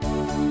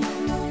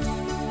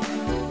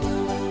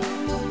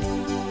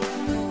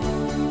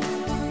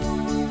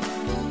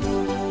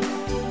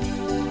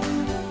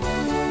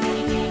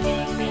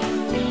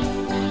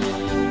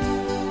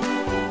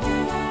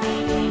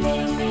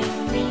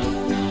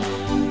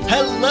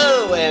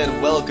Hello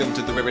and welcome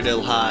to the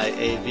Riverdale High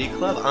AV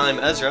Club. I'm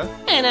Ezra.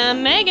 And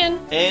I'm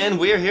Megan. And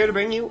we're here to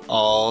bring you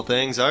all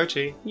things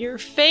Archie. Your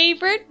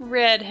favorite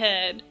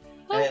redhead.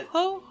 Ho, And-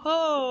 ho,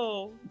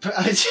 ho.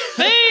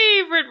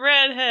 Favorite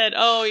redhead.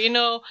 Oh,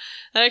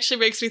 that actually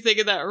makes me think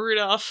of that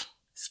Rudolph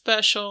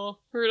special.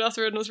 Rudolph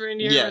the Red-Nosed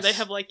Reindeer, Yes. where they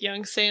have,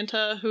 young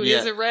Santa, who Yeah.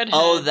 is a redhead.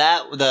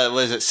 Oh,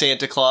 was it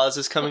Santa Claus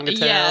is coming to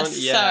town?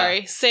 Yes,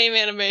 sorry. Same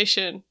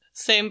animation.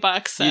 Same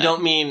box set. You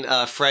don't mean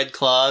Fred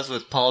Claus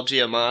with Paul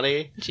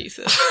Giamatti?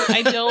 Jesus.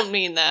 I don't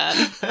mean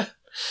that.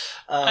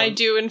 I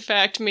do, in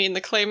fact, mean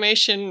the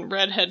claymation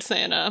redhead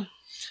Santa.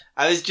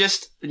 I was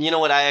just,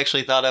 what I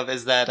actually thought of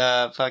is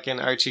that fucking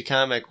Archie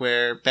comic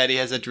where Betty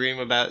has a dream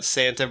about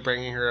Santa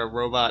bringing her a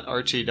robot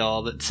Archie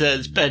doll that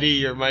says, "Betty,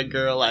 you're my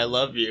girl, I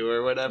love you,"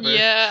 or whatever.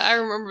 Yeah, I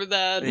remember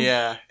that.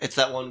 Yeah, it's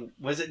that one.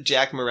 Was it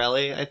Jack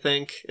Morelli, I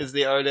think, is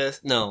the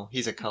artist? No,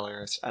 he's a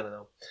colorist. I don't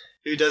know.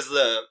 Who does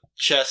the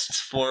chest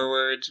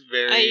forward,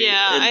 very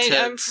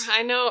intense.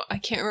 I know, I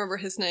can't remember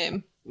his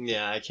name.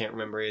 Yeah, I can't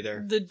remember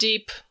either. The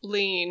deep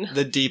lean.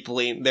 The deep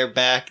lean. They're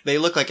back. They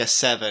look like a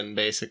 7,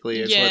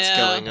 basically, is what's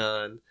going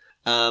on.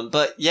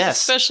 But yes.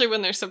 Especially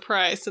when they're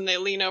surprised and they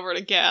lean over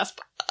to gasp.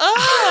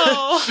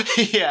 Oh!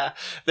 Yeah.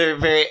 They're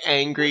very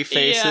angry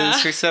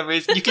faces for some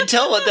reason. You can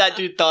tell what that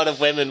dude thought of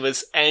women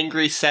was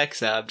angry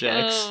sex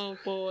objects. Oh,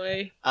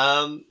 boy.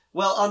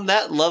 Well, on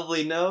that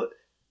lovely note,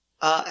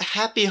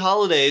 happy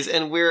holidays,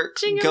 and we're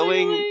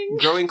Jing-a-ling-a-ling.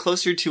 growing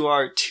closer to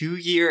our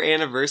 2-year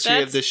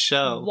anniversary of this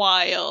show.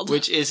 Wild.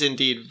 Which is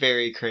indeed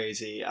very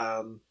crazy.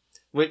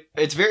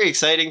 It's very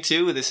exciting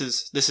too. This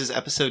is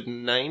episode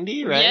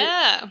 90, right?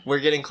 Yeah. We're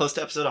getting close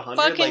to episode 100.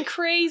 Fucking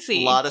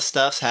crazy. A lot of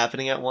stuff's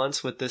happening at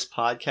once with this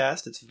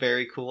podcast. It's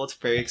very cool. It's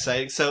very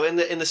exciting. So in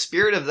the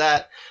spirit of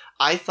that,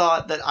 I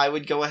thought that I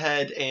would go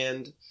ahead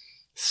and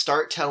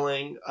start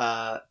telling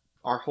our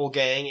whole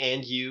gang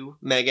and you,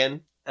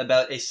 Megan,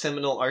 about a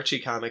seminal Archie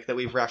comic that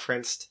we've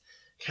referenced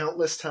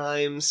countless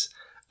times.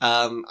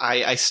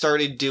 I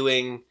started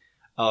doing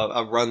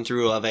a run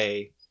through of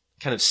a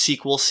kind of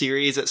sequel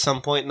series at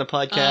some point in the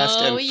podcast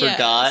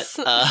forgot.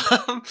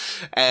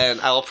 And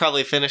I will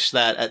probably finish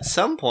that at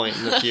some point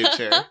in the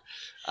future.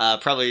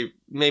 Probably,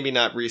 maybe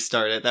not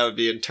restart it. That would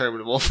be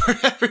interminable for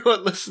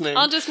everyone listening.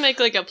 I'll just make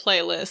a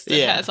playlist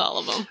that has all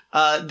of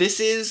them.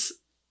 This is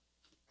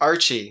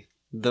Archie.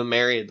 The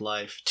Married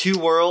Life. 2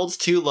 worlds,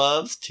 2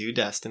 loves, 2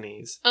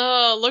 destinies.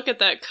 Oh, look at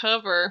that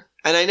cover.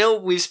 And I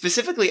know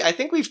I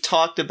think we've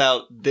talked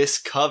about this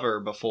cover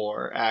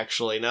before,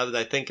 actually, now that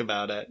I think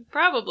about it.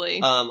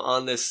 Probably.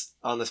 On this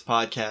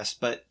podcast.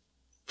 But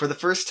for the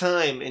first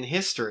time in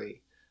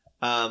history,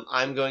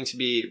 I'm going to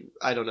be,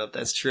 I don't know if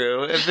that's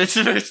true. If it's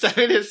the first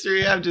time in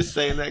history, I'm just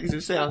saying that because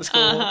it sounds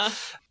cool.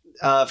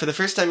 Uh-huh. For the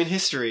first time in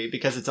history,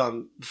 because it's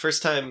on the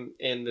first time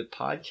in the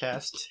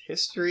podcast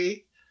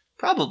history.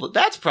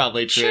 That's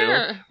probably true.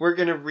 Sure. We're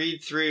going to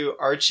read through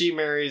Archie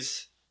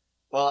Marries...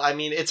 Well, I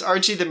mean, it's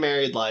Archie the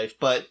Married Life,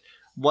 but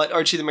what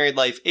Archie the Married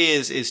Life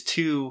is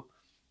 2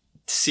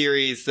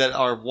 series that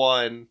are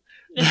one.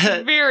 It's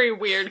a very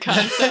weird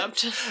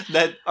concept.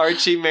 That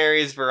Archie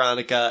marries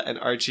Veronica and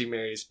Archie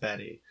marries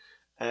Betty.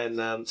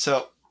 And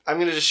so I'm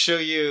going to just show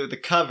you the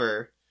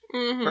cover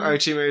for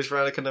Archie Marries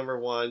Veronica number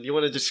 1. You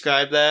want to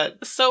describe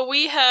that? So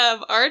we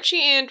have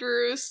Archie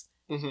Andrews...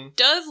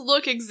 Does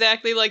look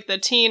exactly like the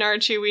teen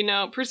Archie we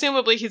know.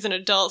 Presumably he's an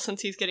adult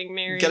since he's getting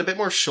married. Got a bit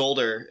more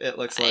shoulder, it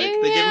looks like.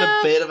 They give him a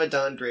bit of a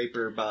Don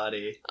Draper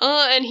body.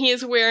 And he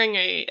is wearing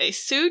a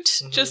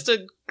suit. Just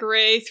a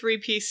gray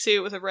 3-piece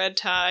suit with a red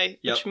tie,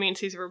 which means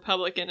he's a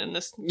Republican in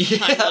this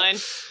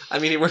timeline. I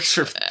mean, he works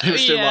for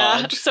Mr.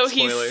 Lodge. So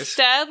Spoilers. He's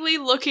sadly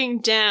looking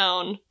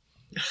down,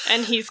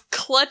 and he's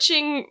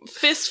clutching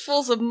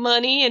fistfuls of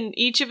money in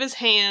each of his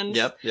hands.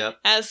 Yep.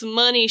 As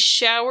money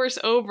showers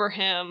over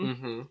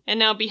him. And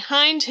now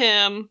behind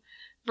him,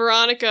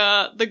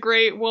 Veronica, the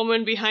great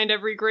woman behind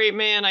every great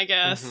man, I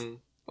guess.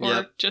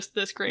 Or just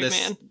this great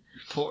man.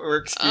 Poor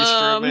excuse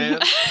for a man.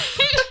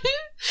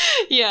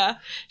 Yeah.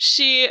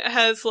 She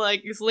has,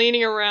 is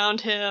leaning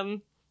around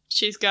him.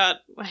 She's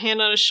got a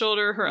hand on his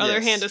shoulder. Her other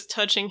hand is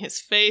touching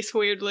his face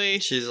weirdly.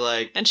 She's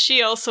like... And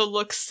she also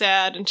looks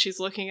sad, and she's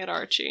looking at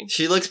Archie.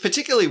 She looks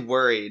particularly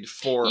worried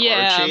for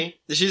Archie.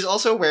 She's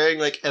also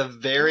wearing, a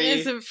very...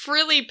 It's a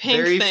frilly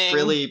pink thing. Very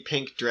frilly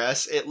pink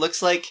dress. It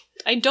looks like...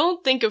 I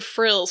don't think of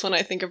frills when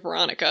I think of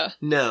Veronica.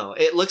 No.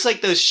 It looks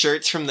like those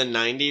shirts from the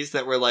 90s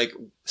that were,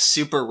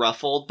 super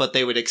ruffled, but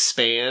they would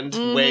expand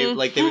way...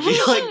 they would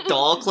be like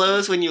doll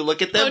clothes when you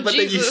look at them, but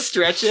Jesus. then you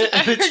stretch it,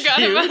 and I it's forgot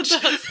huge.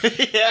 about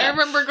those. Yeah. I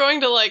remember going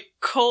to,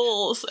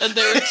 Kohl's, and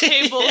there were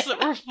tables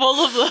that were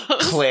full of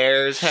those.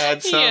 Claire's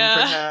had some,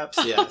 perhaps.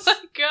 Yes. Oh,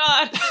 my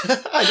God.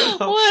 I don't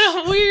know.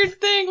 What a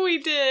weird thing we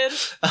did.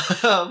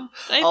 I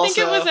think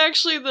it was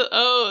actually the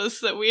O's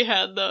that we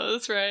had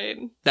those, right?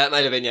 That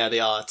might have been, the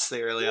aughts,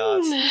 the early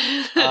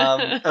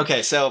aughts.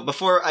 Okay, so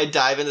before I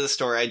dive into the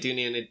story, I do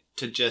need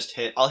to just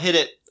I'll hit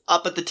it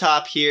up at the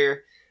top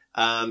here,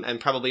 and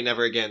probably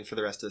never again for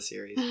the rest of the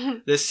series.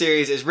 This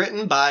series is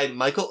written by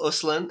Michael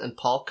Uslan and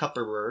Paul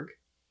Kupperberg.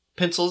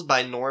 Pencils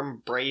by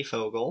Norm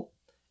Brayfogle.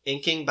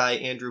 Inking by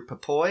Andrew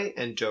Papoy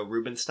and Joe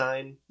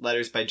Rubenstein.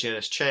 Letters by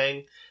Janice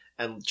Chang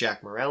and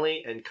Jack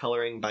Morelli. And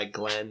coloring by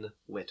Glenn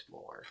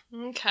Whitmore.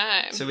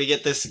 Okay. So we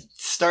get this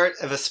start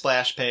of a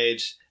splash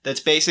page that's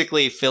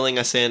basically filling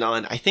us in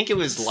on, I think it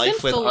was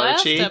Life with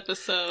Archie. Last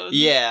episode.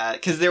 Yeah,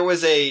 because there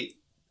was a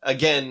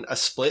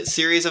split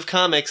series of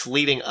comics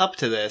leading up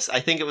to this.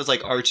 I think it was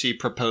like Archie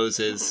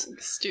proposes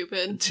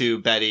stupid to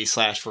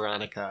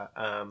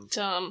Betty/Veronica.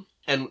 Dumb.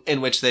 And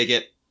in which they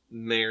get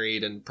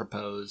married and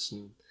propose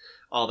and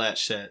all that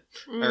shit.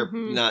 Mm-hmm.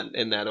 Or not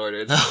in that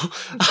order, though.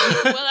 Well,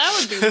 that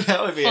would be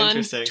that would be fun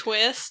interesting.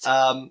 Twist.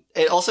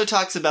 It also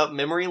talks about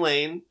Memory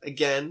Lane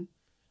again.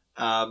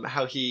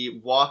 How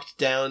he walked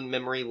down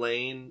Memory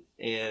Lane,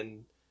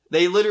 and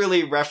they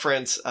literally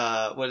reference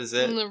what is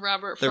it? The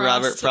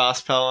Robert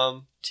Frost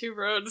poem. 2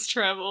 roads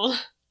travel.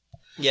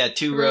 Yeah,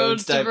 2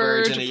 roads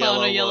diverge in a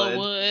yellow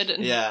wood.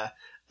 Yeah.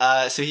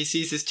 So he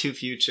sees his 2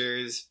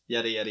 futures,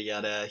 yada yada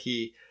yada.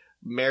 He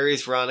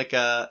marries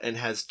Veronica and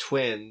has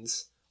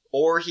twins,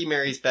 or he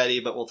marries Betty,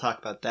 but we'll talk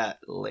about that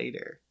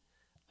later.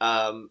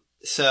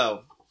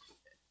 So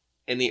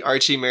in the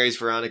Archie marries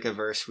Veronica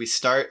verse, we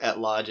start at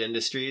Lodge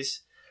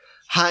Industries.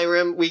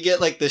 Hiram, we get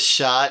like this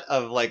shot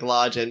of like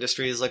Lodge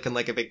Industries looking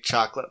like a big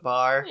chocolate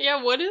bar.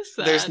 Yeah, what is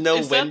that? There's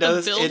no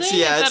windows. It's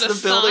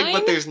the building,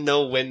 but there's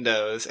no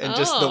windows and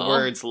just the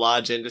words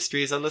Lodge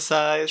Industries on the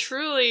side.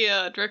 Truly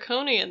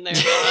draconian there,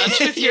 Lodge.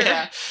 With your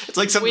it's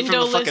like something from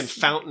a fucking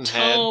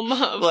Fountainhead.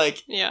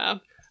 Like yeah.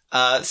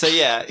 So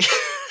yeah.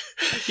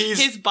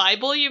 His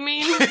Bible, you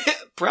mean?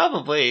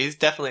 Probably. He's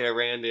definitely a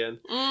Randian.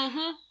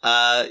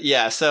 Mm-hmm.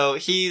 Yeah, so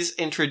he's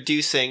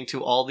introducing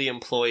to all the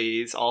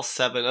employees, all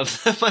 7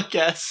 of them, I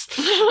guess,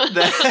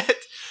 that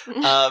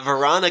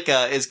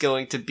Veronica is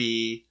going to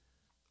be...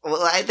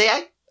 Well,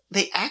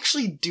 they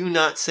actually do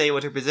not say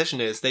what her position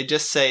is. They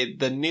just say,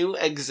 the new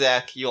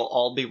exec you'll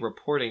all be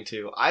reporting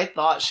to. I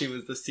thought she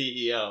was the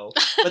CEO,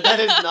 but that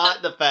is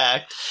not the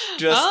fact.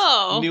 Just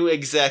new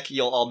exec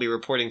you'll all be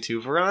reporting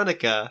to.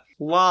 Veronica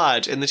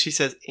Lodge. And then she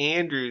says,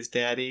 Andrews,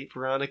 Daddy.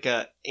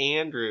 Veronica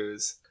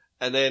Andrews.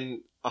 And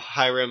then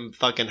Hiram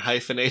fucking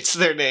hyphenates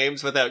their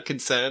names without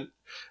consent.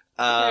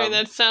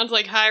 That sounds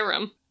like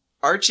Hiram.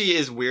 Archie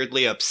is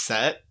weirdly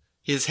upset.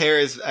 His hair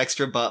is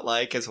extra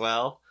butt-like as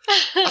well.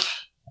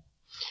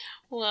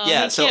 Well,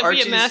 yeah, he can't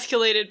be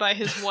emasculated by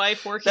his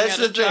wife working at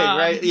a job thing,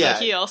 right? Yeah.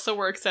 That he also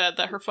works at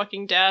that her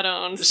fucking dad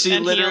owns. He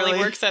only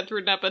works at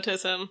through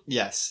nepotism.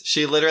 Yes.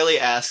 She literally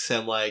asks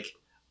him, like,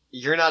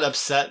 you're not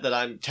upset that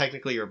I'm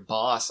technically your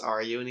boss,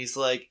 are you? And he's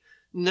like,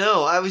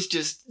 no, I was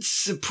just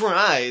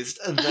surprised.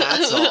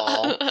 That's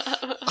all.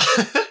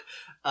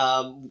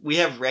 We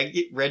have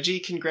Reggie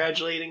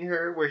congratulating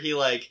her, where he,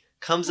 like,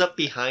 comes up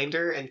behind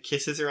her and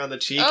kisses her on the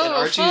cheek, and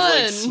Archie's,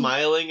 like,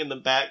 smiling in the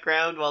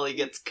background while he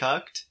gets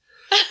cucked.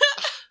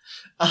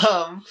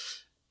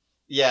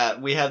 Yeah,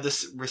 we have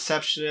this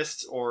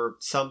receptionist or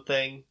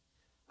something,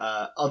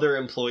 other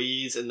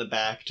employees in the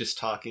back just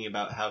talking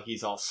about how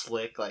he's all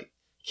slick, like,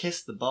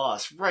 kiss the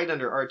boss right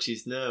under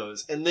Archie's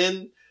nose. And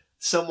then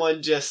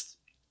someone just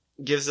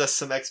gives us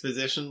some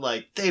exposition,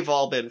 like, they've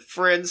all been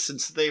friends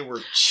since they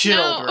were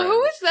children. Now,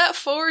 who is that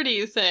for, do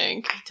you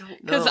think? I don't know.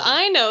 Because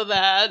I know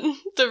that.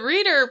 The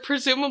reader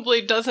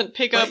presumably doesn't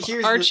pick up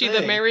Archie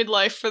the Married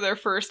Life for their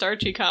first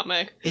Archie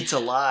comic. It's a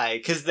lie,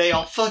 because they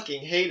all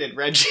fucking hated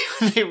Reggie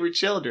when they were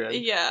children.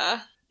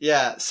 Yeah.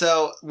 Yeah,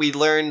 so we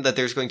learned that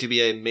there's going to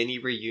be a mini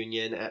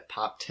reunion at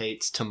Pop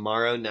Tate's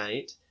tomorrow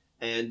night.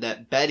 And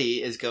that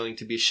Betty is going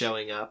to be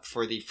showing up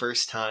for the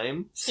first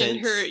time since...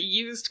 In her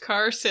used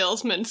car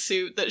salesman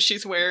suit that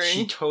she's wearing.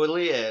 She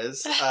totally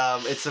is.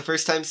 It's the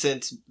first time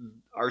since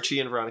Archie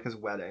and Veronica's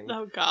wedding.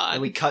 Oh, God.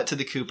 And we cut to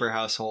the Cooper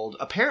household.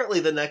 Apparently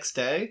the next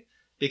day,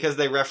 because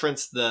they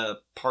reference the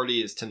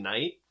party is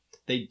tonight.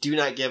 They do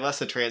not give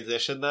us a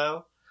transition,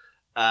 though.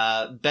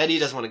 Betty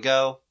doesn't want to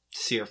go to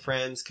see her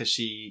friends because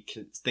she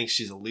thinks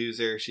she's a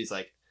loser. She's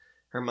like...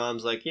 Her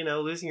mom's like,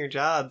 losing your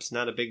job's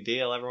not a big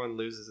deal. Everyone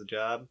loses a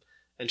job.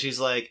 And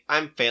she's like,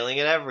 I'm failing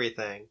at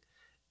everything.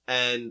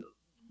 And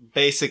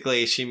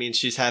basically she means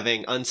she's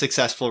having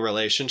unsuccessful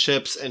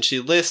relationships. And she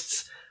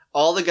lists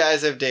all the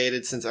guys I've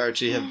dated since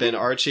Archie have been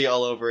Archie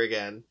all over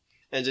again.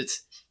 And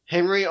it's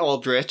Henry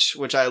Aldrich,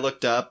 which I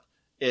looked up,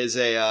 is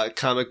a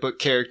comic book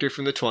character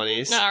from the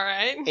 20s. All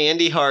right.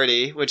 Andy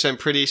Hardy, which I'm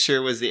pretty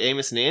sure was the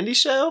Amos and Andy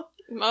show.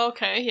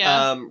 Okay,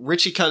 yeah.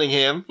 Richie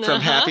Cunningham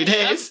from Happy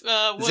Days.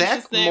 What's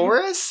Zach his name?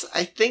 Morris,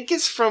 I think,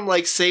 is from,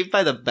 like, Saved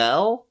by the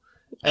Bell.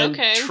 And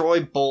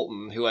Troy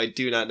Bolton, who I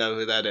do not know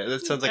who that is.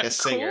 That sounds like a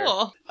singer.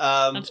 Cool.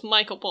 That's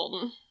Michael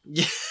Bolton.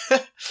 Yeah.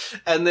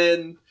 And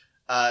then,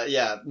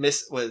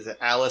 Alice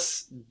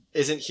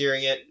isn't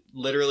hearing it,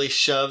 literally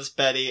shoves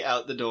Betty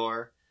out the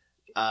door.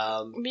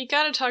 We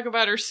gotta talk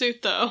about her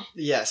suit, though.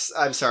 Yes,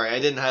 I'm sorry, I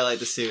didn't highlight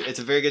the suit. It's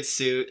a very good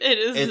suit. It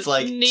is. It's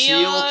like neon,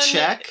 teal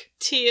check.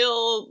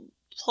 Teal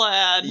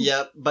plaid.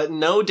 Yep, but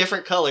no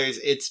different colors.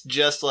 It's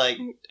just like...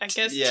 I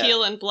guess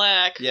teal and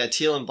black. Yeah,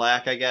 teal and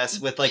black, I guess,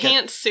 with like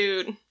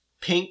pantsuit.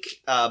 Pink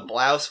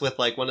blouse with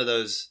like one of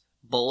those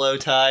bolo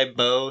tie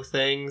bow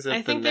things.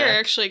 I think they're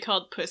actually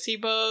called pussy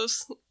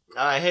bows. Oh,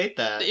 I hate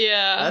that.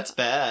 Yeah. That's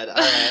bad. All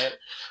right.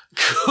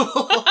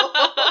 Cool.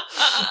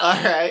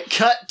 All right.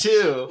 Cut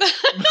 2.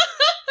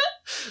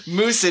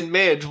 Moose and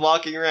Midge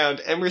walking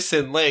around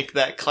Emerson Lake,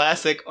 that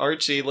classic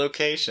Archie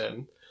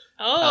location.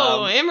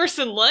 Oh,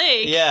 Emerson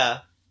Lake. Yeah.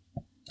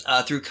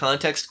 Through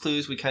context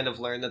clues, we kind of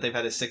learn that they've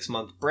had a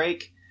 6-month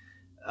break.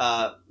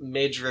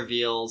 Midge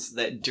reveals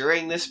that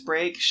during this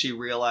break, she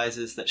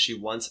realizes that she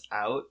wants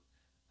out.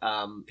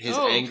 His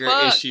anger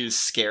issues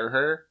scare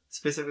her.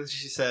 Specifically,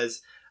 she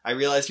says, I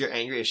realized your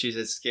anger issues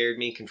had scared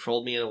me,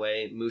 controlled me in a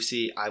way.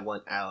 Moosey, I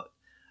want out.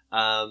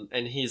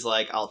 And he's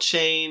like, I'll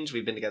change.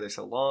 We've been together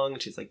so long.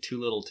 And she's like, too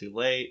little, too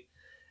late.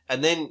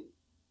 And then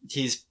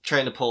he's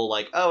trying to pull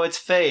like, oh, it's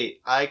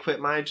fate. I quit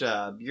my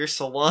job. Your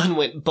salon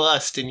went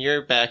bust and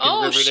you're back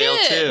in Riverdale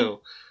too.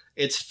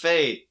 It's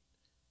fate.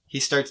 He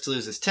starts to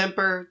lose his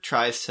temper,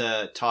 tries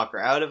to talk her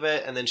out of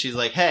it. And then she's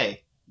like,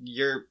 hey,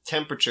 your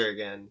temperature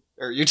again.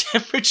 Or your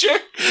temperature?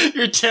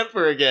 Your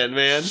temper again,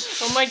 man.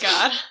 Oh my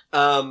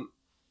God.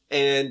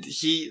 And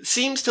he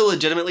seems to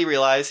legitimately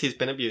realize he's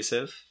been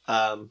abusive.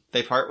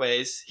 They part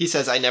ways. He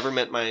says, I never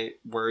meant my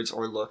words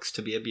or looks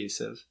to be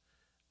abusive.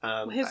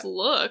 His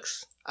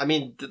looks? I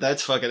mean,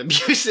 that's fucking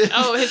abusive.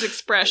 Oh, his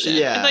expression.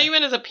 Yeah. I thought you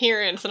meant his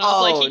appearance, and I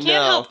was like, he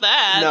can't help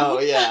that. No,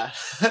 yeah.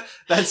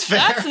 That's fair.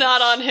 That's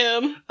not on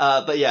him.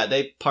 But yeah,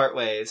 they part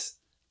ways.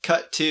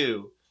 Cut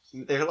 2.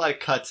 There are a lot of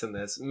cuts in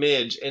this.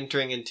 Midge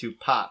entering into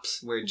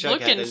Pops, where Jughead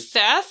looking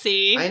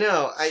sassy. I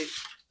know.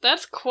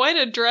 That's quite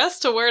a dress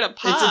to wear to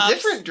Pops. It's a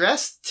different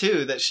dress,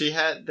 too, that she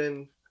had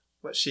than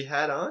what she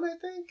had on, I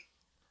think.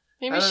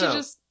 Maybe she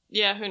just...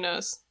 Yeah, who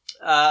knows?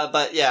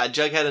 But yeah,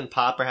 Jughead and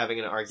Pop are having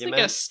an argument.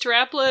 It's like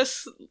a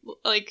strapless,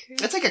 like...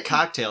 It's like a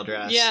cocktail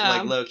dress. Yeah.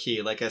 Like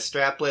low-key. Like a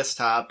strapless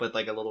top with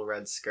like a little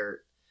red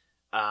skirt.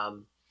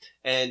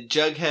 And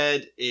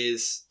Jughead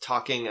is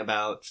talking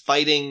about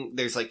fighting.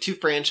 There's like 2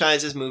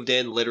 franchises moved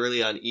in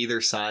literally on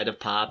either side of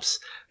Pops.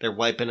 They're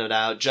wiping it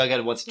out.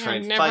 Jughead wants to try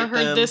and fight them. I've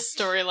never heard this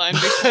storyline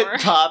before.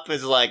 Pop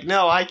is like,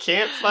 no, I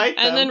can't fight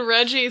them. And then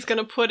Reggie's going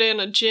to put in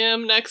a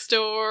gym next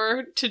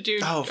door to do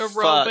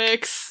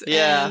aerobics. Fuck.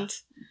 Yeah. And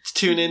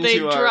tune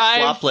into our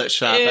Floplet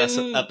Shop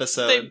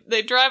episode.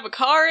 They drive a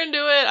car into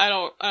it. I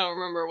don't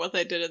remember what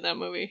they did in that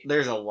movie.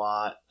 There's a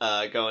lot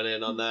going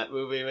in on that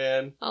movie,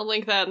 man. I'll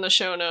link that in the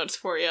show notes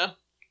for you.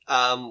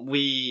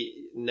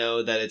 We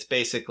know that it's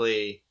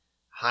basically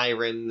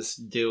Hiram's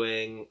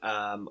doing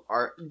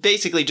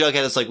basically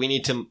Jughead is like, we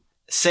need to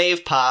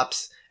save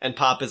Pops, and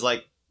Pop is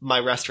like, my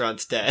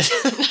restaurant's dead.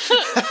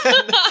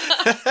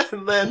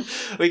 And then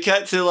we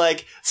cut to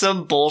like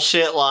some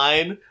bullshit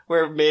line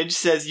where Midge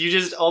says, you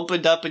just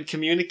opened up and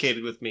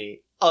communicated with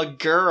me, a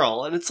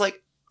girl. And it's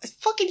like,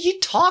 fucking, he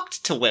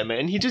talked to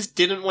women. He just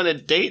didn't want to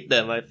date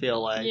them, I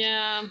feel like.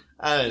 Yeah.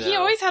 I don't know. He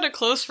always had a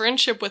close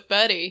friendship with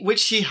Betty.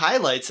 Which he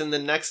highlights in the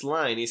next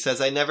line. He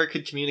says, I never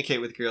could communicate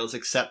with girls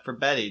except for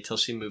Betty till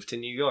she moved to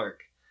New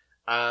York.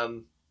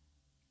 And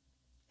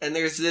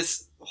there's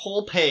this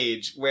whole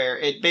page where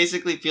it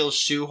basically feels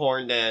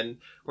shoehorned in,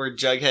 where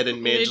Jughead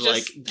and Midge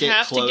like get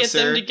have closer. To get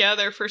them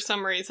together for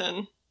some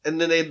reason.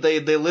 And then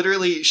they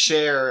literally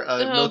share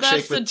a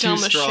milkshake with 2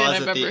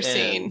 straws at the end.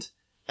 Seen.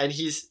 And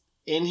he's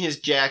in his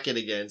jacket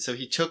again. So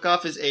he took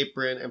off his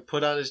apron and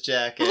put on his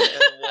jacket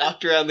and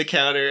walked around the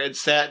counter and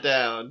sat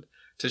down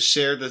to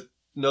share the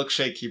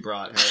milkshake he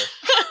brought her.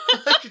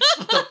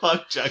 What the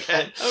fuck,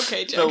 Jughead?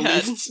 Okay, Jughead.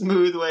 The least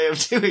smooth way of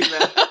doing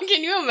that.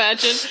 Can you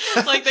imagine?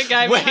 Like the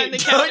guy behind the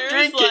counter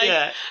is like,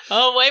 yet.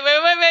 oh, wait.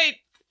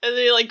 And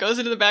then he like goes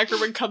into the back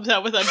room and comes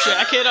out with a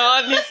jacket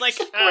on. And he's like,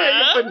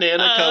 wearing a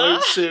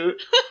banana-colored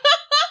suit.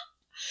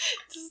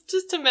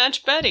 Just to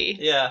match Betty.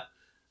 Yeah.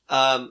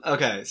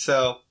 Okay,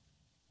 so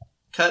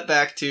cut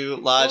back to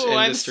Lodge Industries.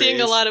 I'm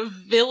seeing a lot of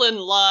Villain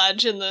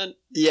Lodge in the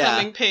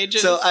coming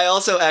pages. So I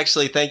also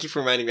actually, thank you for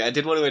reminding me, I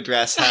did want to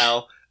address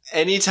how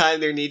anytime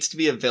there needs to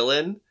be a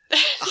villain,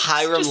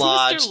 Hiram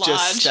Lodge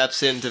just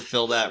steps in to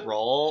fill that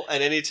role.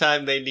 And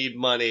anytime they need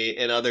money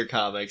in other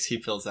comics, he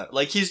fills that.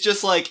 Like, he's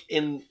just like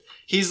in...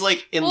 He's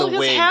like in the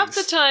wings. Half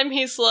the time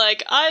he's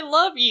like, I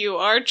love you,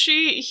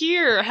 Archie.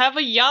 Here, have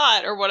a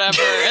yacht or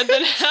whatever. And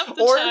then half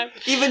the time,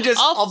 even just,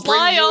 I'll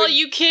fly all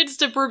you kids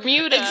to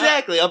Bermuda.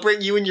 Exactly. I'll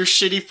bring you and your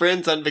shitty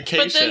friends on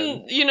vacation. But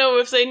then,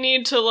 if they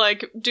need to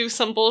like do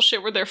some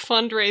bullshit where they're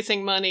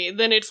fundraising money,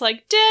 then it's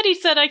like, Daddy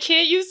said I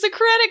can't use the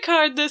credit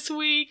card this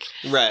week.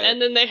 Right.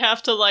 And then they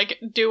have to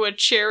like do a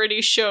charity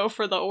show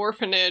for the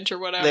orphanage or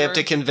whatever. They have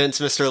to convince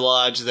Mr.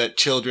 Lodge that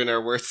children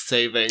are worth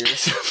saving or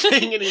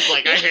something. And he's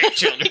like, I hate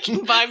children.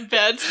 5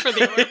 beds for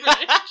the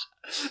orphanage.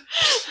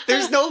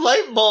 There's no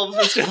light bulbs,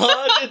 Mr.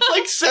 Lodge. It's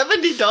like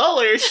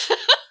 $70.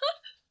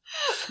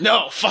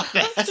 No, fuck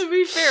that. To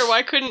be fair,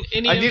 why couldn't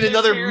any I of need their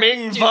another parents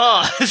Ming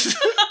vase.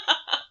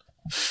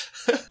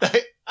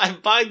 I'm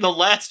buying the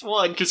last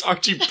one because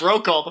Archie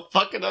broke all the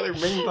fucking other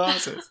Ming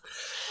vases.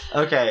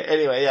 Okay,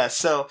 anyway, yeah,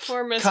 so...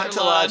 Poor Mr.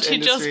 Lodge. He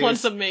just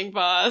wants a Ming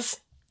vase.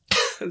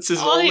 It's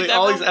all he's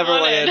ever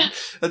wanted.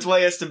 That's why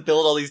he has to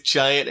build all these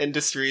giant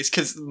industries,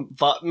 because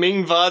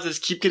Ming vases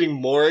keep getting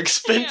more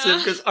expensive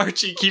because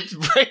Archie keeps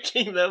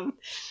breaking them.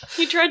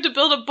 He tried to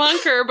build a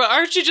bunker, but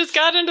Archie just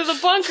got into the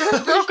bunker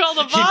and broke all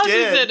the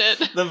vases in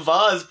it. The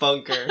vase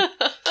bunker.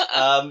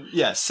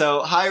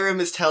 So Hiram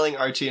is telling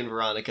Archie and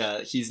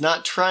Veronica he's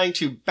not trying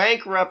to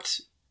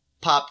bankrupt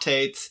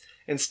Pop-Tates.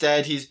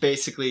 Instead, he's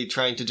basically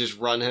trying to just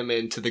run him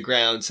into the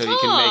ground so he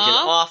can make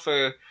an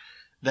offer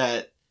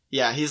that,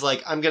 he's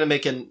like, I'm going to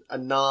make a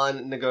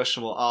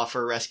non-negotiable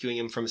offer, rescuing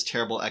him from his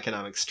terrible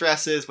economic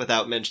stresses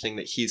without mentioning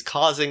that he's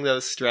causing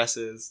those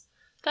stresses.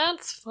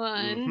 That's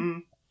fun. Mm-hmm.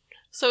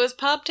 So is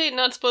Pop-Tate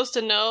not supposed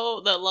to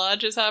know that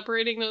Lodge is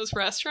operating those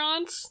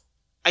restaurants?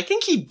 I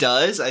think he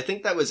does. I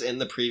think that was in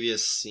the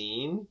previous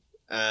scene.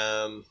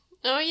 Oh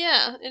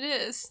yeah, it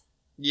is.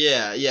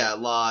 Yeah,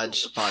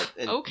 Lodge brought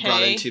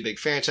in 2 big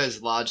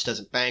franchises. Lodge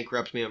doesn't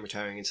bankrupt me. I'm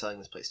retiring and selling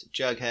this place to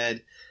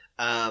Jughead.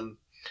 And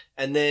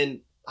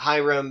then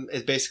Hiram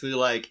is basically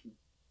like,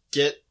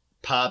 get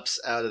Pops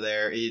out of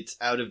there. It's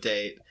out of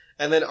date.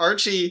 And then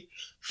Archie,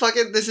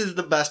 this is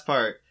the best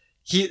part.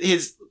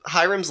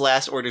 Hiram's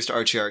last orders to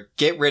Archie are,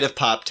 get rid of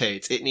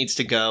Pop-Tates. It needs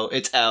to go.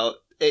 It's out.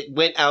 It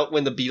went out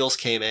when the Beatles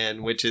came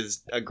in, which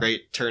is a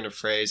great turn of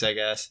phrase, I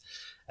guess.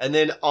 And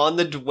then on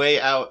the way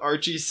out,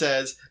 Archie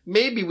says,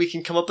 maybe we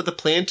can come up with a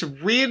plan to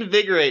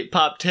reinvigorate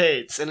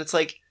Pop-Tates. And it's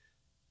like,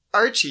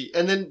 Archie.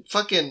 And then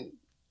fucking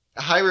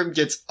Hiram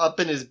gets up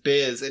in his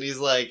biz and he's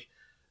like,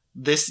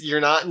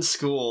 you're not in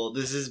school.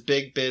 This is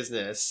big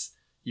business.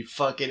 You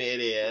fucking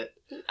idiot.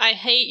 I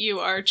hate you,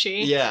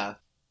 Archie. Yeah.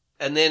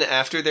 And then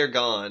after they're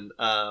gone,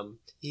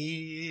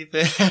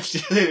 even after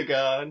they're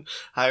gone,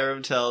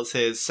 Hiram tells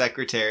his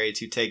secretary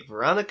to take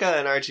Veronica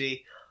and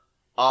Archie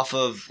off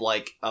of,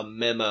 like, a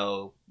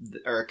memo,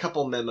 or a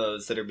couple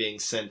memos that are being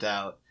sent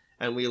out.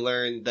 And we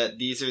learn that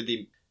these are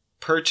the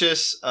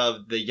purchase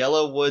of the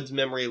Yellow Woods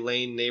Memory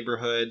Lane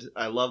neighborhood.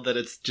 I love that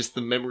it's just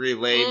the Memory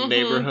Lane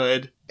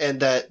neighborhood. And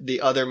that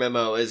the other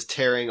memo is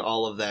tearing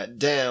all of that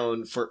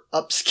down for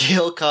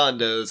upscale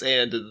condos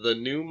and the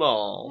new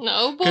mall.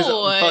 Oh boy.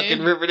 Because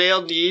fucking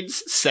Riverdale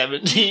needs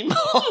 17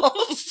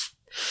 malls.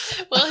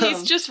 Well,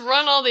 he's just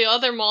run all the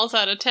other malls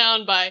out of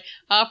town by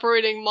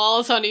operating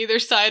malls on either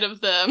side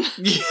of them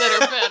that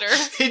are better.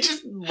 He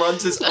just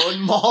runs his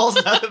own malls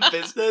out of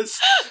business.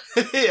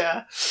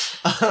 Yeah.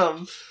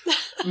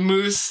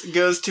 Moose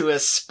goes to a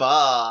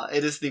spa.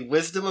 It is the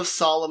Wisdom of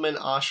Solomon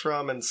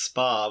Ashram and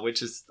Spa,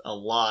 which is a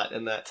lot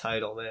in that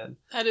title, man.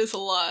 That is a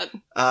lot.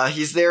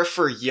 He's there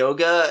for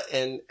yoga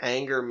and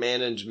anger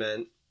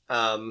management.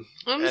 I'm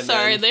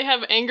sorry, they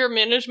have anger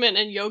management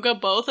and yoga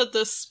both at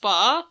this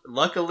spa?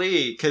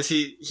 Luckily, because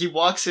he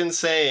walks in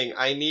saying,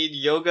 I need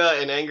yoga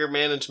and anger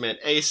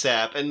management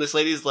ASAP, and this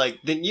lady's like,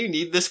 then you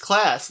need this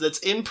class that's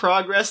in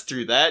progress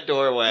through that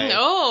doorway.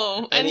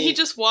 No, and he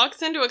just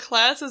walks into a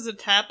class as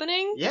it's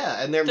happening?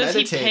 Yeah, and they're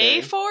meditating. Does he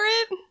pay for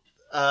it?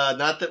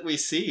 Not that we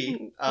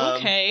see.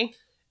 Okay.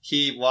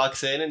 He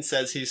walks in and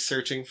says he's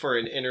searching for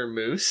an inner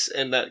moose,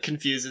 and that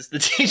confuses the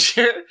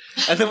teacher.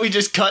 And then we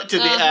just cut to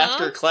the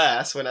after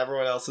class when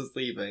everyone else is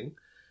leaving.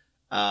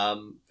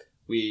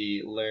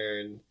 We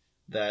learn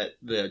that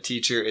the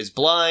teacher is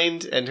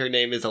blind, and her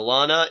name is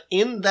Ilana,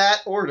 in that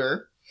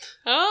order.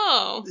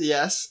 Oh.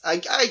 Yes. I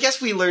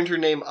guess we learned her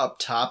name up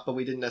top, but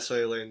we didn't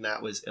necessarily learn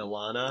that was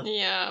Ilana.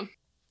 Yeah.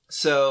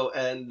 So,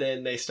 and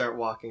then they start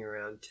walking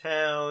around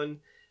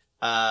town.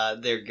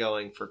 They're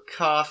going for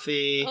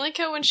coffee. I like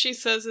how when she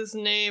says his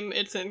name,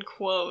 it's in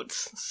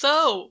quotes.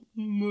 So,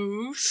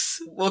 Moose.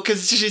 Well,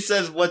 because she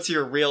says, what's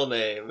your real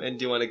name? And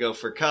do you want to go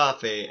for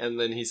coffee? And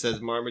then he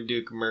says,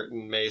 Marmaduke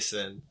Merton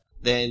Mason.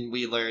 Then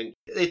we learn,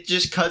 it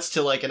just cuts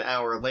to like an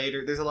hour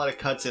later. There's a lot of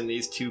cuts in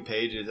these 2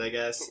 pages, I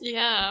guess.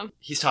 Yeah.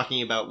 He's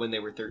talking about when they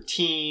were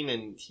 13,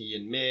 and he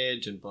and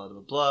Midge, and blah,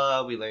 blah,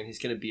 blah. We learn he's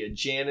going to be a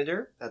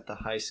janitor at the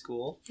high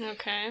school.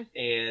 Okay.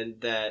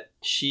 And that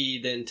she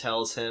then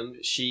tells him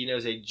she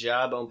knows a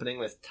job opening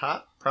with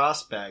top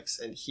prospects,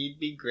 and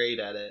he'd be great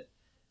at it.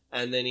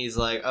 And then he's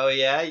like, oh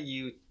yeah,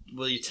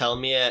 will you tell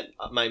me at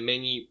my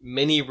mini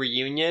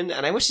reunion?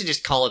 And I wish they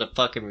just call it a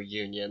fucking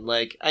reunion.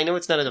 Like, I know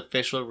it's not an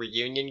official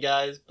reunion,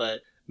 guys,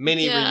 but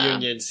mini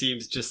reunion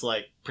seems just,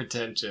 like,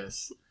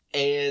 pretentious.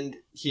 And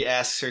he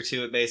asks her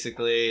to it,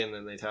 basically, and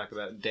then they talk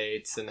about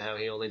dates and how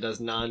he only does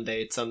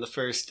non-dates on the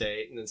first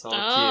date, and it's all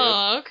cute.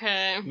 Oh,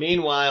 okay.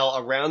 Meanwhile,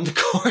 around the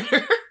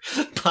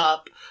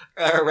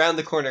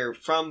corner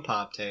from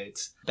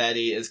Pop-Tates,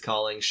 Betty is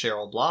calling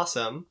Cheryl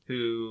Blossom,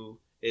 who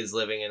is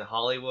living in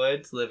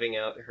Hollywood, living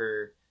out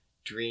her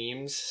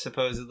dreams,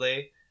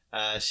 supposedly.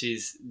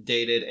 She's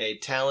dated a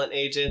talent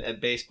agent, a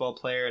baseball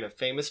player, and a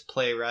famous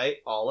playwright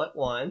all at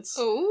once.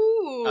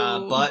 Ooh.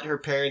 But her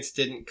parents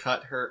didn't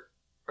cut her,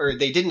 or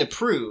they didn't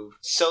approve,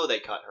 so they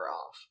cut her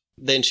off.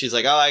 then she's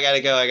like, oh, I gotta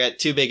go. I got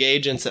 2 big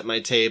agents at my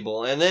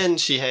table. And then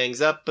she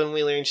hangs up and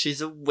we learn she's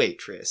a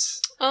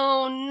waitress.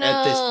 Oh, no.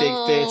 At this big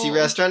fancy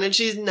restaurant, and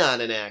she's not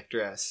an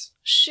actress.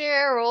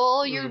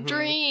 Cheryl, your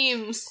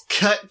dreams.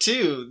 Cut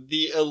to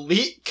the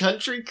elite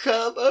country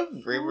club of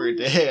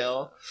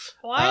Riverdale.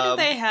 Why do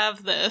they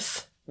have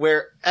this?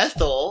 Where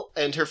Ethel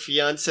and her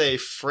fiancé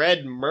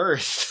Fred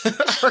Mirth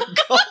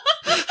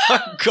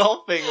are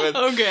golfing with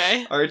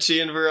Archie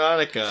and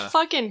Veronica.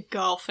 Fucking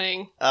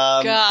golfing.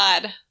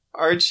 God.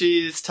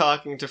 Archie's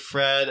talking to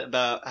Fred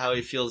about how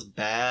he feels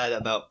bad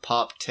about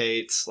Pop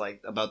Tate's,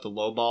 like, about the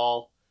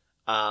lowball.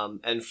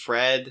 And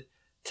Fred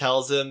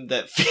tells him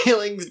that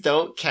feelings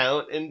don't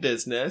count in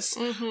business.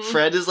 Mm-hmm.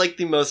 Fred is, like,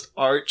 the most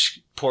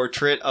arch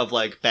portrait of,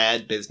 like,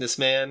 bad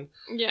businessman.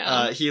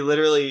 Yeah. He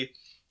literally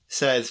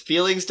says,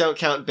 feelings don't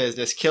count in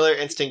business. Killer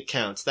instinct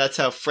counts. That's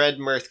how Fred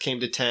Mirth came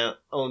to town,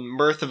 own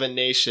Mirth of a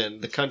Nation,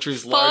 the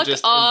country's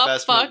largest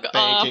investment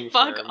banking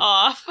firm. Fuck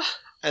off.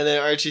 And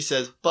then Archie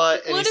says,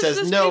 but, and what he says,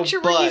 is this no,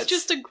 picture but. Where he's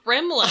just a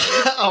gremlin.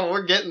 Oh,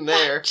 we're getting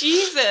there.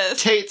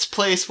 Jesus. Tate's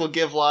Place will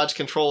give Lodge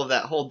control of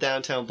that whole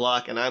downtown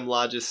block, and I'm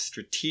Lodge's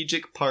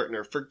strategic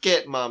partner.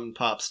 Forget mom and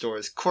pop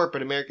stores.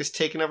 Corporate America's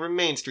taken over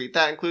Main Street.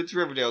 That includes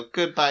Riverdale.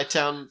 Goodbye,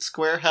 Town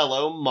Square.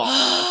 Hello,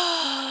 Mall.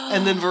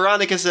 And then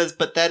Veronica says,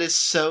 but that is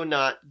so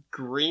not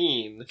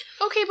green.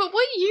 Okay, but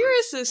what year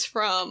is this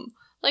from?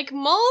 Like,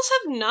 malls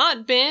have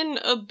not been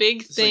a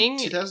big thing.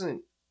 Like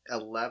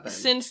 2011.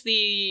 Since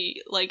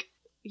the, like,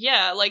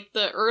 yeah, like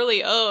the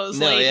early O's,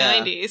 late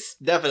 90s.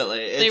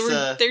 Definitely.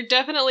 They're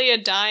definitely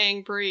a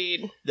dying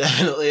breed.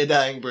 Definitely a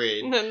dying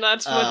breed. And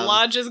that's what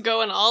Lodge is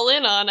going all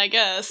in on, I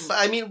guess. But,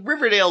 I mean,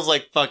 Riverdale's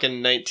like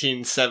fucking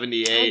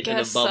 1978 in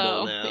a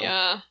bubble now.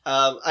 Yeah.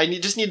 I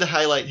just need to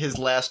highlight his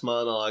last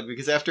monologue,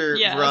 because after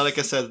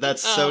Veronica says,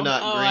 that's so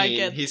not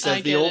green, he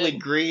says, the only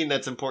green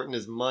that's important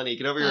is money.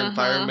 Get over your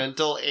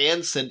environmental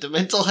and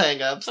sentimental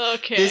hangups.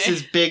 Okay. This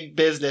is big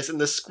business,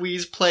 and the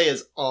squeeze play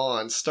is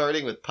on,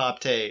 starting with Pop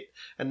Tate.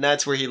 And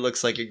that's where he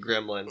looks like a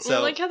gremlin. So I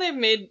like how they've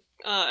made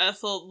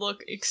Ethel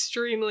look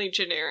extremely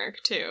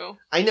generic, too.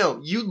 I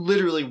know. You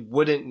literally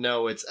wouldn't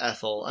know it's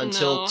Ethel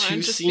until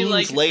 2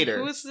 scenes later.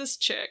 Who is this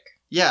chick?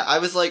 Yeah, I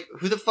was like,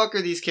 who the fuck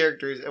are these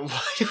characters, and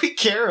why do we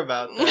care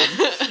about them?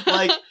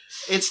 Like,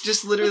 it's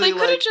just literally they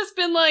could have just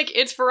been like,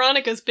 it's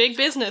Veronica's big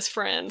business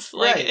friends.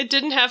 Like, It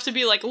didn't have to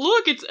be like,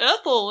 look, it's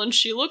Ethel, and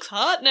she looks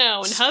hot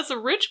now, and has a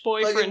rich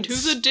boyfriend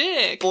who's a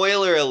dick.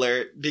 Spoiler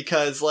alert,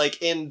 because,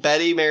 like, in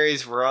Betty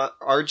Marries Veronica,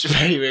 Archie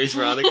marries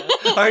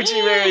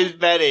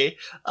Betty,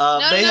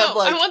 have,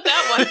 like, I want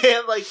that one. They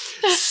have, like,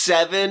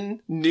 7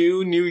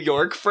 new New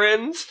York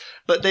friends,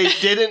 but they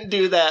didn't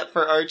do that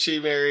for Archie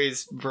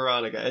Marries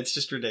Veronica. It's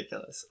just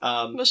ridiculous.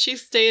 Well, she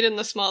stayed in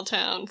the small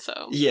town,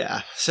 so.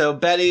 Yeah. So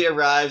Betty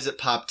arrives at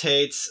Pop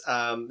Tate's.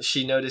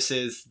 She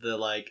notices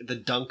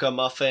the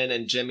Dunk-a-Muffin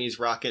and Jimmy's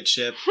Rocket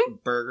Ship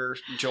burger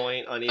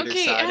joint on either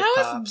side of Pops.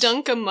 Okay, how is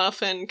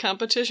Dunk-a-Muffin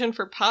competition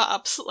for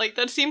Pops? Like,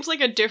 that seems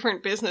like a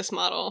different business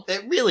model.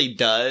 It really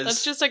does.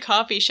 That's just a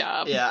coffee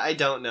shop. Yeah, I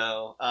don't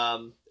know.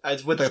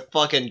 It's with a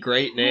fucking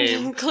great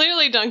name.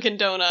 Clearly Dunkin'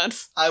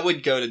 Donuts. I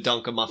would go to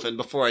Dunk-a-Muffin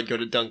before I'd go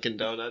to Dunkin'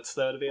 Donuts,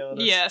 though, to be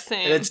honest. Yeah,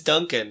 same. And it's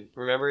Dunkin'.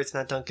 Remember, it's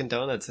not Dunkin'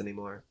 Donuts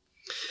anymore.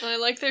 I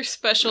like their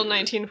special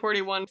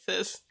 1941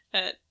 sis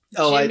at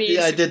I Jimmy's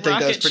did think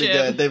that was pretty Rocket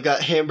good. Ship. They've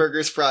got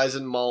hamburgers, fries,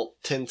 and malt,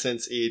 10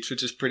 cents each,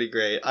 which is pretty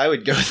great. I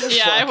would go there.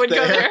 Yeah, I would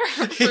go there,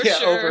 for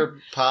sure.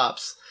 Over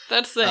Pops.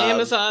 That's the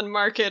Amazon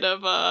market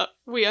of,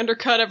 we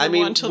undercut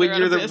everyone till they're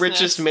out of business. when you're the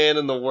richest man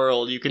in the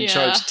world, you can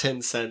charge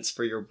 10 cents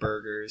for your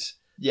burgers.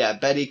 Yeah,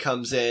 Betty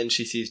comes in,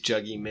 she sees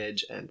Juggy,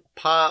 Midge, and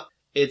Pop.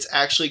 It's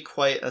actually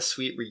quite a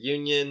sweet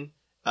reunion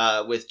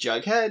with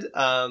Jughead,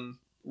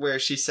 where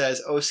she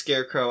says, oh,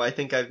 Scarecrow, I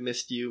think I've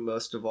missed you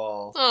most of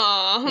all.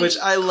 Aww. Which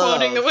I love.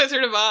 Quoting the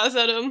Wizard of Oz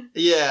at him.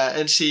 Yeah,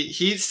 and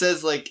he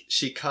says, like,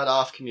 she cut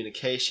off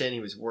communication, he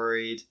was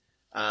worried,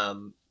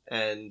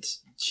 and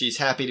she's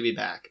happy to be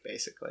back,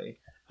 basically.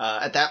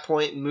 At that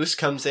point, Moose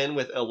comes in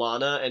with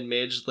Ilana, and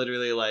Midge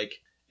literally,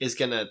 like, is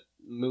gonna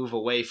move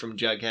away from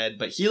Jughead,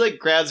 but he, like,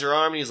 grabs her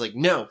arm and he's like,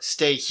 no,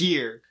 stay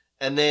here.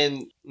 And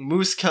then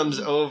Moose comes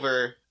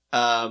over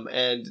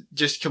and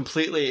just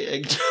completely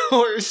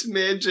ignores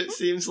Midge, it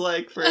seems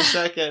like, for a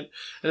second,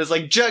 and is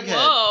like,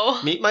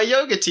 Jughead, meet my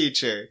yoga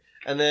teacher.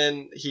 And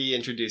then he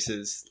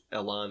introduces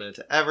Ilana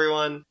to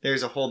everyone.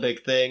 There's a whole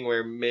big thing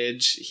where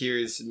Midge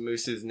hears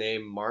Moose's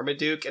name,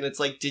 Marmaduke, and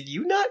it's like, did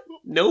you not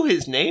know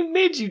his name,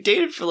 Midge? You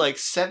dated for like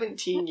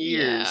 17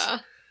 years. Yeah.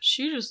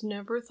 She just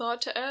never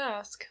thought to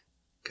ask.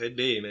 Could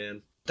be,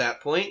 man. At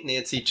that point,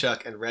 Nancy,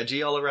 Chuck, and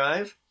Reggie all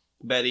arrive.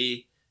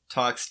 Betty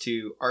talks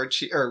to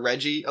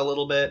Reggie a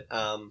little bit.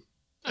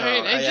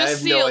 Alright, I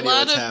just see a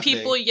lot of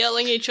people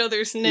yelling each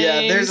other's names.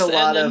 Yeah, there's a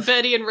lot of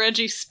Betty and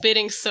Reggie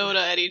spitting soda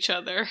at each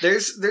other.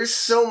 There's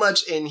so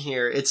much in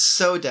here. It's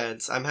so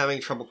dense. I'm having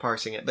trouble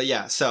parsing it. But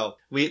yeah, so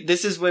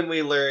this is when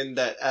we learn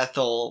that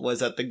Ethel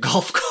was at the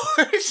golf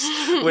course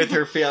with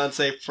her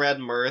fiancé Fred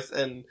Mirth,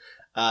 and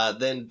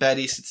then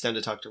Betty sits down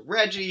to talk to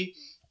Reggie,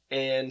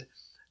 and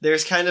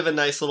there's kind of a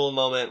nice little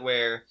moment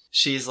where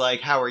she's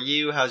like, how are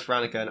you? How's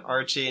Veronica and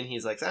Archie? And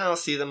he's like, I don't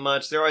see them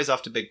much. They're always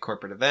off to big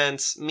corporate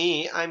events.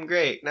 Me, I'm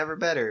great. Never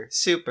better.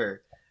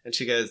 Super. And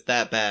she goes,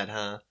 that bad,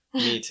 huh?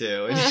 Me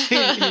too. And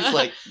he's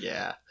like,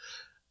 yeah.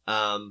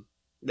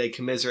 They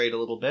commiserate a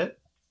little bit.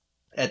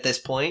 At this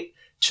point,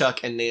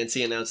 Chuck and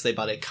Nancy announce they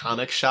bought a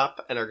comic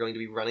shop and are going to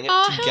be running it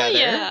together.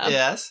 Yeah.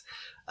 Yes.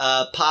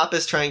 Pop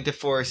is trying to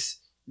force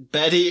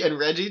Betty and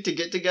Reggie to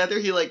get together.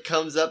 He like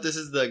comes up. This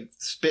is the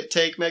spit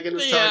take Megan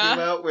was talking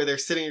about, where they're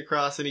sitting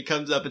across, and he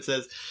comes up and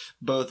says,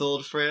 both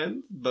old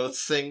friends, both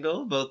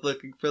single, both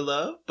looking for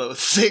love, both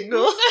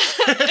single.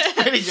 It's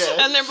pretty good.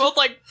 And they're both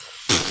like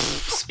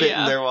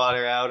spitting their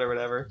water out or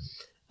whatever.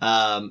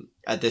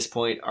 At this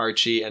point,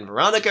 Archie and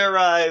Veronica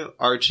arrive.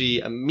 Archie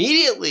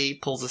immediately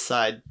pulls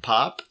aside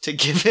Pop to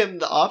give him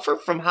the offer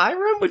from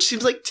Hiram, which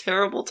seems like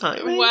terrible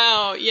timing.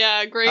 Wow,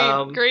 yeah,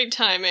 great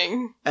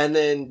timing. And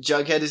then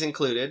Jughead is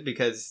included,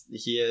 because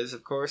he is,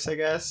 of course, I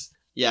guess.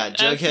 Yeah,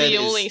 Jughead is... As the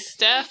only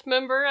staff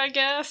member, I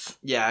guess?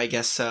 Yeah, I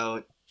guess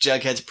so.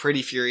 Jughead's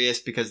pretty furious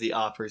because the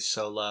offer's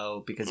so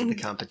low because of the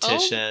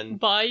competition. I'll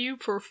buy you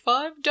for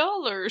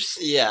 $5.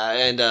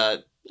 Yeah,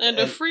 and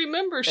a free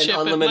membership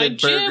and unlimited at my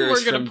gym burgers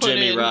we're gonna from put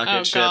Jimmy in.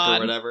 Rocket Ship God.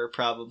 or whatever,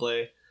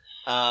 probably.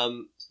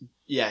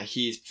 Yeah,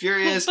 he's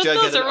furious. But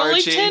Jughead those are and only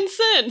Archie. 10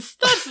 cents.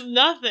 That's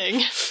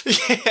nothing.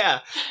 Yeah.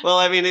 Well,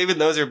 I mean, even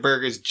those are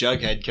burgers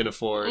Jughead can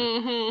afford.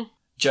 Mm-hmm.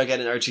 Jughead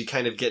and Archie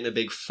kind of get in a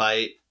big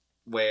fight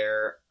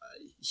where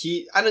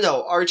I don't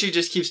know, Archie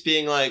just keeps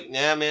being like,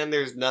 nah, man,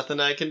 there's nothing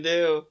I can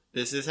do.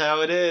 This is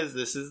how it is.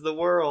 This is the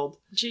world.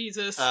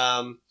 Jesus.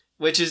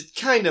 Which is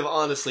kind of,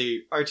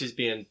 honestly, Archie's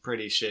being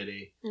pretty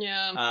shitty.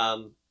 Yeah.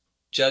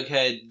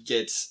 Jughead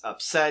gets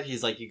upset.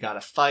 He's like, you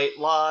gotta fight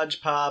Lodge,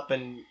 Pop.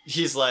 And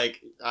he's like,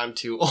 I'm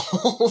too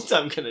old.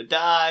 I'm gonna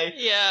die.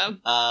 Yeah.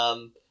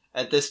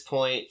 At this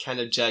point,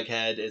 kind of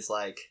Jughead is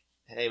like,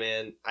 hey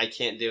man, I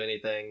can't do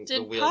anything.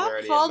 Did the wheel's Pop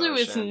already fall in to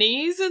his motion.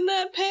 knees in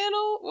that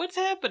panel? What's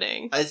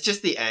happening? It's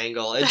just the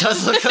angle. It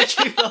does look like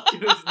he fell to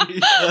his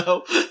knees,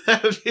 though.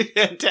 That would be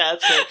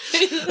fantastic.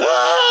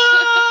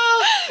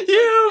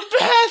 You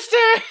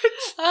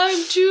bastards!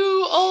 I'm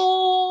too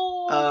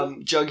old.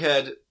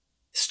 Jughead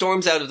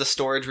storms out of the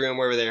storage room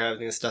where they're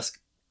having this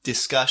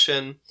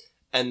discussion,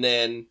 and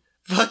then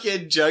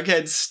fucking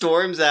Jughead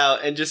storms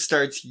out and just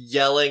starts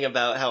yelling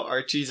about how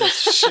Archie's a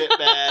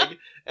shitbag.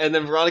 And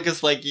then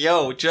Veronica's like,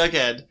 yo,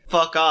 Jughead,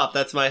 fuck off,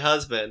 that's my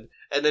husband.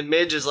 And then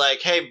Midge is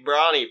like, hey,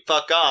 Bronny,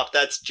 fuck off,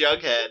 that's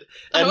Jughead.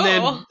 And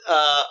then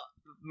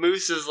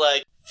Moose is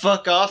like,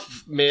 fuck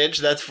off, Midge,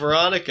 that's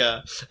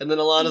Veronica. And then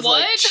Alana's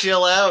like,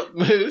 chill out,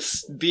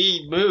 Moose,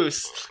 be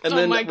Moose. And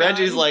then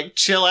Reggie's like,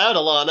 chill out,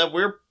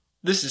 Alana,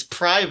 this is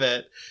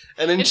private.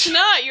 And then it's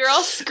not. You're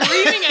all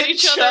screaming at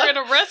each other in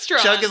a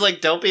restaurant. Chuck is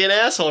like, don't be an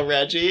asshole,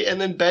 Reggie. And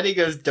then Betty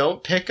goes,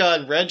 don't pick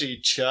on Reggie,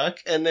 Chuck.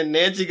 And then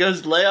Nancy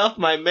goes, lay off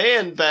my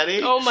man,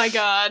 Betty. Oh my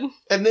God.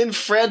 And then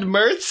Fred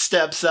Mirth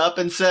steps up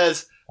and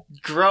says,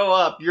 grow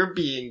up, you're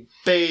being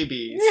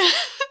babies.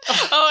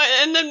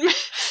 And then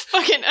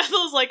fucking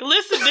Ethel's like,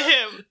 listen to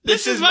him.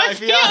 This is my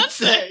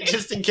fiance,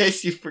 just in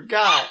case you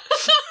forgot.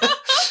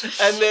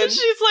 And then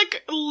she's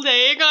like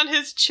laying on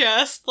his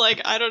chest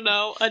like, I don't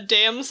know, a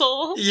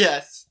damsel.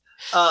 Yes.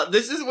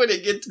 This is when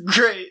it gets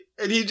great.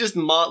 And he just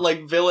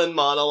villain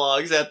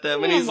monologues at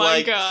them. And he's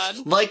like,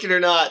 God. Like it or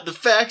not, the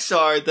facts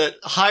are that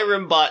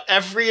Hiram bought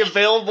every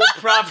available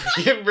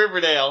property in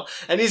Riverdale.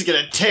 And he's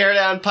gonna tear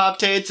down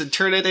Pop-Tates and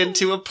turn it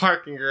into a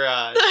parking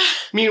garage.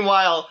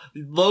 Meanwhile,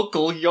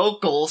 local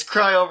yokels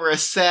cry over a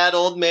sad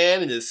old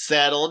man in his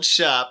sad old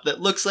shop that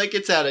looks like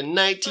it's out of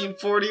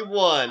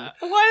 1941. Why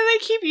do they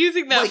keep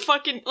using that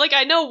fucking... Like,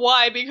 I know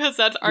why, because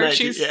that's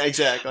Archie's... Yeah,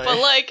 exactly. But,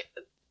 like...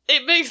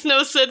 It makes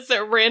no sense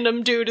that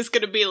random dude is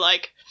gonna be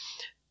like,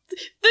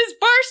 these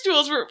bar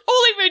stools were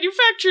only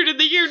manufactured in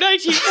the year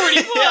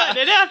 1941,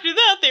 and after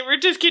that they were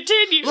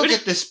discontinued. Look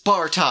at this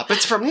bar top.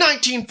 It's from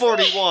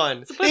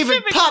 1941.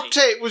 Even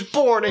Pop-Tate was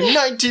born in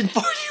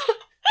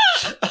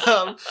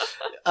 1941.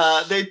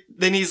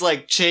 Then he's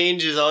like,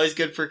 change is always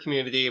good for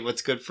community.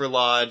 What's good for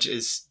Lodge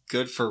is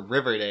good for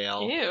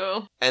Riverdale.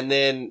 Ew. And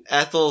then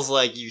Ethel's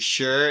like, you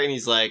sure? And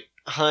he's like,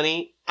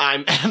 honey,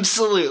 I'm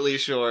absolutely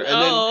sure.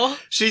 And then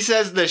she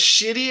says the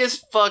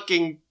shittiest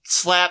fucking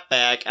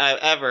slapback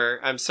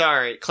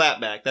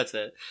clapback, that's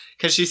it.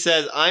 Because she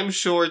says, I'm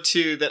sure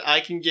too that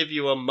I can give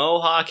you a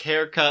mohawk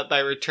haircut by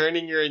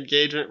returning your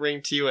engagement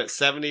ring to you at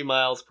 70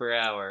 miles per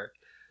hour.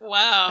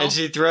 Wow. And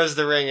she throws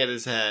the ring at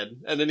his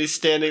head. And then he's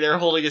standing there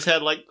holding his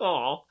head like,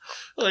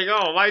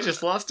 I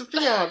just lost a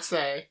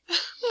fiance.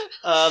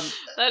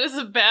 That is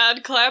a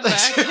bad clapback.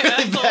 That's a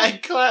really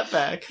bad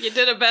clapback. You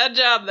did a bad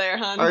job there,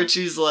 hon.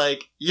 Archie's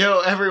like,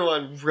 yo,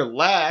 everyone,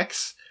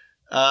 relax.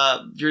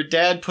 Your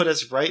dad put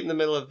us right in the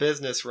middle of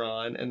business,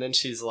 Ron. And then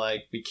she's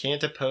like, we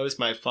can't oppose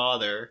my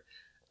father.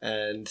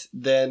 And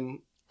then...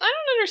 I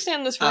don't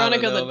understand this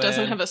Veronica that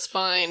doesn't have a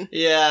spine.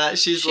 Yeah,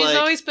 she's like... She's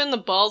always been the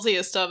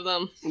ballsiest of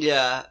them.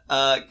 Yeah,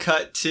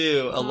 cut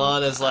to,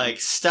 Alana's like,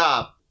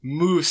 stop,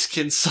 Moose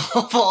can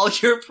solve all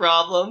your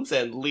problems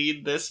and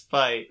lead this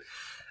fight.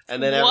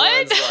 And then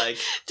everyone's like...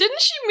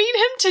 Didn't she meet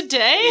him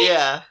today?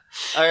 Yeah.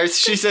 Or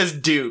she says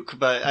Duke,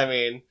 but I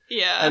mean...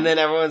 Yeah. And then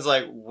everyone's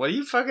like, what are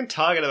you fucking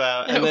talking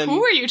about? And then,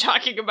 who are you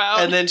talking about?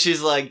 And then she's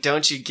like,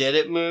 don't you get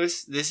it,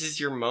 Moose? This is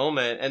your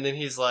moment. And then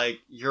he's like,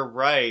 you're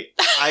right.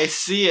 I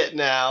see it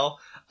now.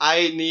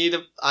 I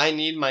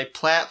need my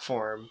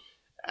platform.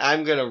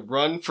 I'm gonna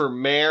run for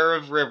mayor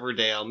of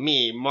Riverdale.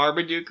 Me,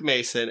 Marmaduke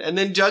Mason. And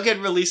then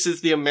Jughead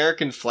releases the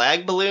American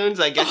flag balloons.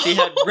 I guess he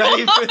had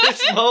ready for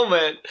this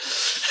moment.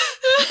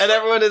 And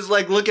everyone is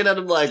like looking at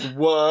him like,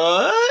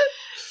 what?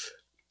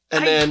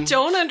 And then I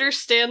don't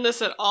understand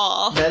this at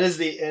all. That is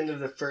the end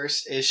of the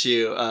first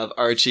issue of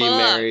Archie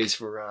Marries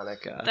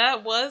Veronica.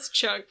 That was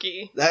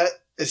chunky. That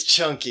is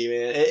chunky,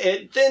 man.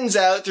 It thins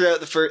out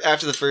throughout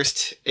after the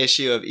first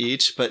issue of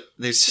each, but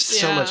there's just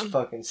so much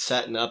fucking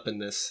setting up in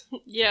this.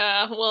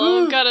 Yeah,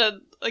 well, I've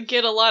gotta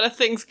get a lot of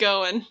things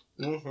going.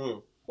 Mm-hmm.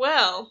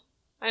 Well,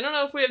 I don't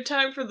know if we have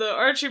time for the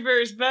Archie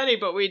Marries Betty,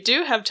 but we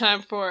do have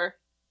time for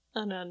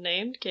an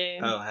unnamed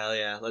game. Oh, hell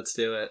yeah. Let's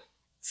do it.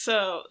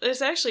 So,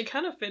 this actually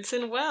kind of fits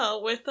in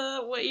well with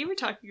what you were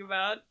talking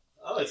about.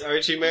 Oh, it's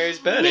Archie Marries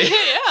Betty.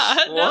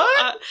 Yeah.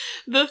 What?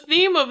 No, the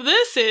theme of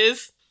this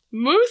is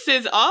Moose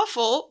is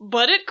awful,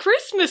 but at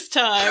Christmas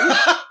time.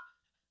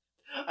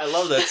 I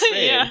love that theme.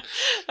 Yeah.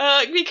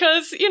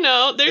 Because,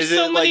 there's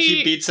so many... like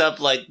he beats up,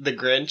 like, the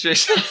Grinch or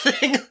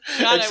something?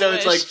 God, and so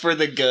it's, like, for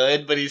the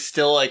good, but he's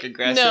still, like,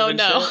 aggressive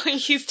No.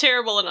 He's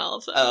terrible in all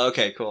of them. Oh,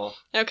 okay, cool.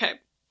 Okay.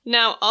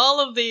 Now,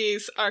 all of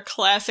these are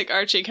classic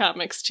Archie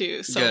comics,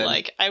 too. So, good.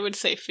 Like, I would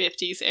say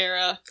 50s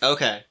era.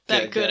 Okay.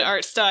 That good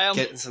art style.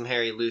 Getting some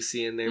Harry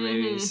Lucy in there,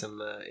 maybe.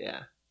 Some,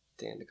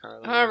 Dan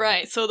DeCarlo. All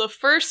right. So, the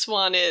first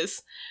one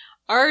is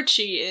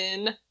Archie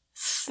in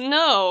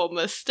Snow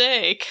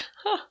Mistake.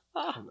 Oh,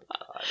 my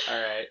God.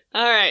 All right.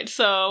 All right.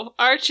 So,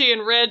 Archie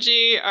and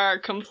Reggie are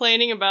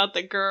complaining about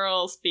the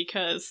girls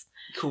because...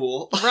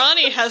 Cool.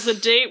 Ronnie has a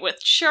date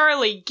with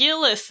Charlie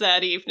Gillis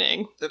that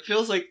evening. That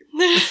feels like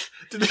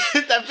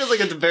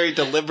a very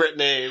deliberate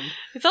name.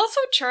 It's also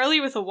Charlie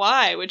with a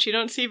Y, which you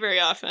don't see very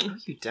often. No,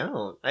 you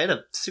don't. I had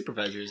a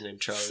supervisor's named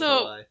Charlie with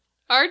a Y.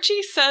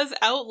 Archie says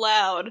out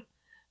loud,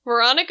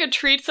 Veronica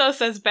treats us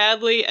as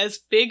badly as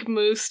Big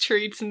Moose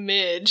treats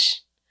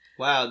Midge.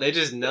 Wow, they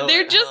just know.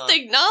 They're just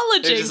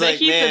acknowledging that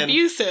he's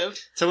abusive.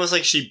 It's almost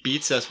like she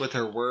beats us with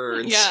her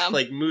words. Yeah.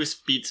 Like Moose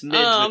beats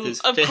Midge with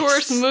his fists. Of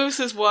course, Moose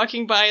is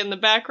walking by in the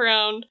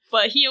background,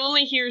 but he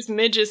only hears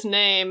Midge's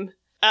name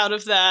out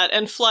of that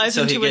and flies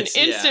into an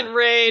instant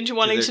rage,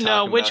 wanting to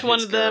know which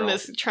one of them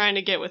is trying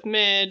to get with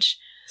Midge.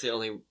 It's the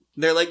only...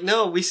 They're like,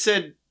 no, we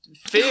said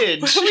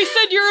Fidge. We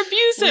said you're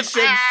abusive. We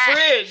said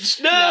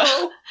Fridge.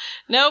 No.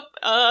 Nope.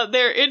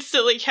 They're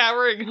instantly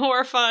cowering and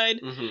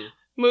horrified. Mm-hmm.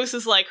 Moose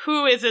is like,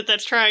 who is it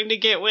that's trying to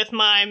get with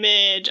my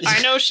Midge?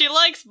 I know she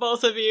likes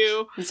both of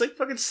you. It's like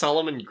fucking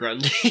Solomon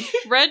Grundy.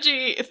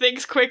 Reggie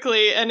thinks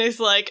quickly and is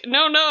like,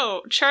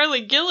 no,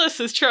 Charlie Gillis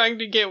is trying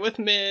to get with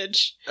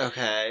Midge.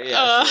 Okay,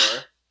 yeah,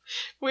 sure.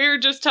 We were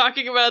just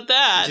talking about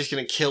that. He's just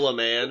gonna kill a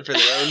man for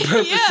their own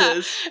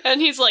purposes. Yeah.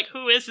 And he's like,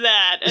 who is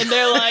that? And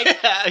they're like,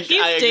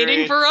 he's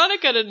dating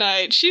Veronica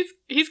tonight.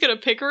 He's gonna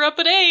pick her up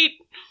at 8.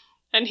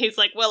 And he's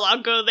like, well,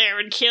 I'll go there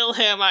and kill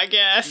him, I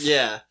guess.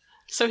 Yeah.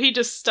 So he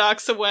just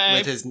stalks away.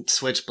 With his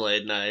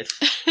switchblade knife.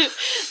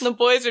 The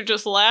boys are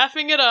just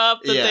laughing it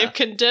up that they've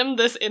condemned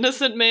this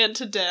innocent man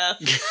to death.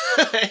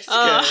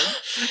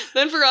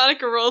 Then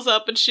Veronica rolls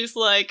up and she's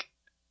like,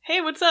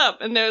 hey, what's up?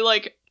 And they're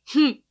like,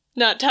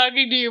 not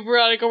talking to you,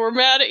 Veronica, we're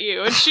mad at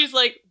you. And she's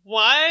like,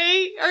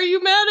 why are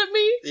you mad at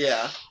me?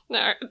 Yeah.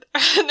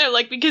 And they're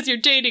like, because you're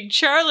dating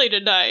Charlie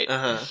tonight.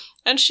 Uh-huh.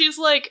 And she's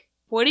like,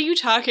 what are you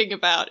talking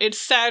about?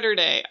 It's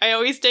Saturday. I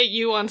always date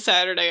you on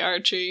Saturday,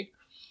 Archie.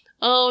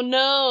 Oh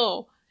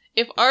no.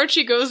 If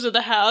Archie goes to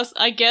the house,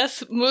 I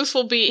guess Moose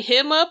will beat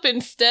him up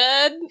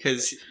instead.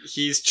 Because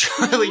he's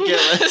Charlie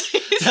Gillis. He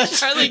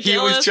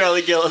was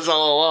Charlie Gillis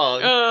all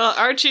along.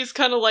 Archie's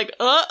kind of like,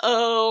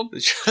 uh-oh.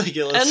 Charlie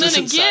Gillis is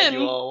inside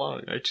you all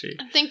along, Archie.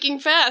 Thinking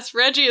fast,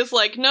 Reggie is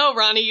like, no,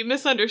 Ronnie, you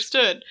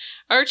misunderstood.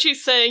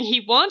 Archie's saying he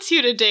wants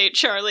you to date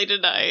Charlie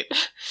tonight.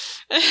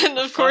 And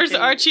of course,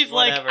 Archie's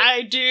whatever. like,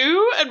 I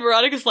do. And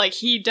Veronica's like,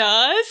 he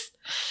does.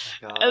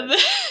 Oh my God. And then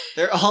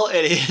they're all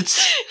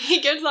idiots. He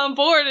gets on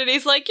board and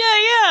he's like,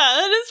 yeah,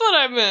 that is what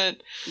I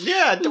meant.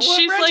 Yeah, what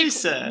she's Reggie like,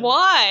 said.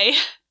 Why?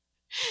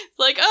 It's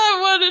like, I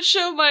want to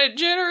show my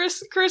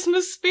generous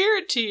Christmas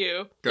spirit to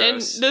you.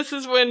 Gross. And this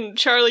is when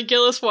Charlie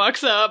Gillis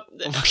walks up.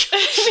 Oh my gosh.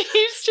 And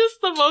he's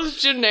just the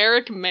most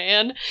generic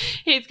man.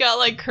 He's got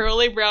like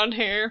curly brown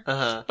hair.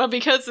 Uh-huh. But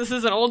because this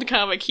is an old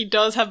comic, he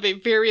does have a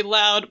very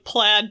loud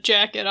plaid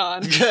jacket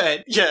on.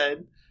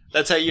 Good.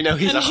 That's how you know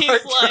he's a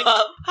heartthrob. Like,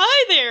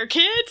 hi there,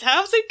 kids.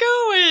 How's it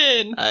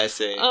going? I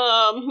see.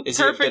 Is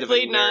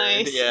perfectly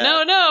nice. Yeah.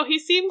 No, he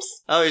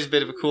seems... Oh, he's a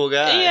bit of a cool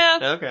guy. Yeah.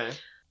 Okay.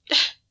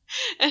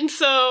 And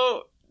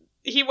so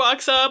he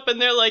walks up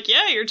and they're like,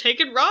 yeah, you're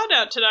taking Ron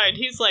out tonight.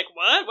 He's like,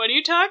 what? What are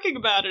you talking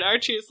about? And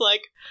Archie's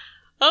like,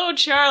 oh,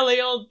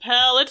 Charlie, old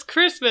pal, it's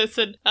Christmas,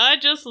 and I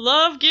just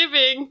love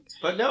giving.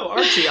 But no,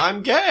 Archie,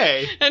 I'm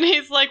gay. And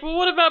he's like, well,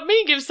 what about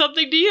me? Give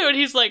something to you. And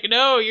he's like,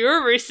 no,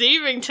 you're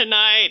receiving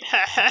tonight.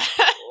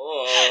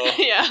 Whoa.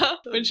 Yeah,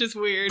 which is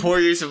weird. Poor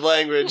use of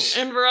language.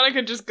 And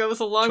Veronica just goes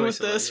along Choice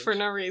with of this for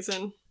language. no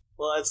reason.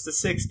 Well, it's the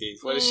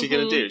 60s. What is she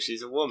gonna do?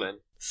 She's a woman.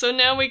 So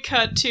now we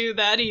cut to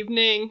that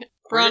evening.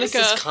 Where is Veronica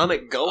this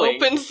comic going?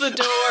 opens the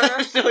door.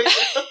 No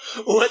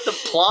idea what the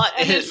plot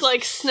And is. it's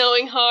like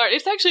snowing hard.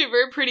 It's actually a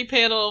very pretty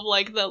panel of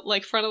like the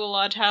front of the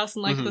lodge house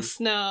and like the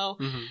snow.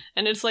 Mhm.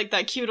 And it's like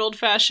that cute old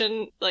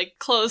fashioned like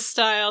clothes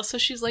style. So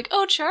she's like,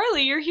 oh,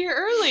 Charlie, you're here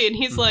early. And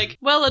he's like,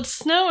 well, it's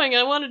snowing.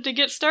 I wanted to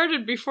get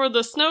started before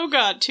the snow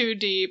got too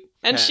deep.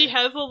 And Okay. she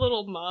has a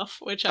little muff,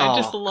 which I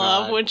just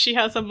love God. when she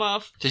has a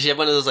muff. Does she have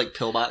one of those like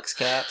pillbox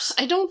caps?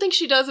 I don't think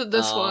she does it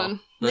this Oh, one.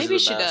 those are Maybe the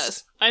she best.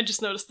 does. I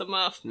just noticed the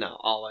muff. No,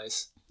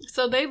 always.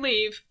 So they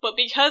leave, but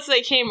because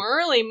they came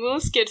early,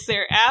 Moose gets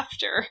there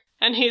after.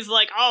 And he's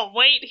like, oh,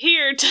 wait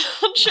here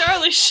till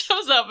Charlie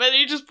shows up. And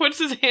he just puts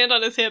his hand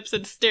on his hips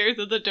and stares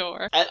at the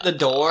door. At the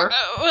door?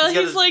 Well, He's got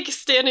he's his- like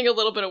standing a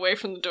little bit away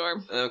from the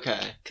door. Okay.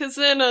 Because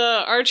then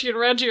Archie and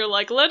Reggie are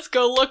like, let's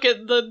go look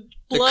at the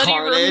bloody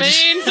carnage.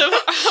 remains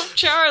of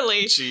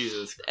Charlie.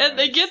 Jesus Christ. And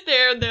they get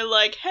there and they're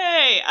like,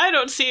 hey, I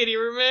don't see any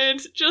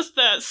remains, just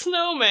that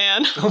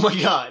snowman. Oh my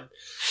god.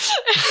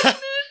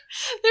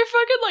 They're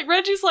fucking like,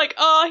 Reggie's like,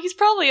 oh, he's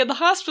probably in the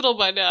hospital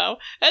by now.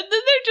 And then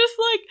they're just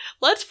like,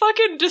 let's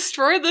fucking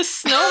destroy this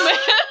snowman.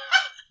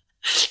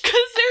 Because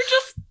they're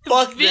just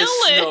Fuck this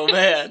villains.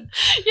 snowman.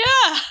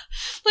 Yeah.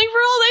 Like, for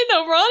all they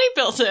know, Ronnie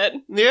built it.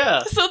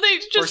 Yeah. So they Or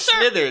just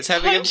start Smithers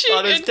having him punching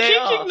on his and day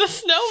kicking off. the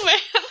snowman,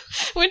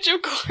 which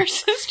of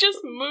course is just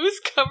Moose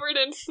covered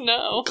in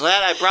snow.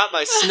 Glad I brought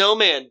my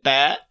snowman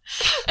bat.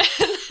 And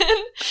then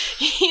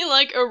he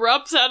like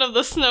erupts out of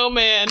the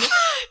snowman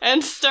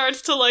and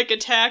starts to like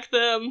attack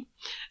them.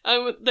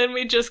 Then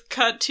we just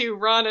cut to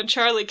Ron and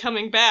Charlie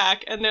coming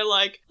back, and they're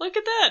like, "Look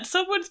at that!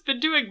 Someone's been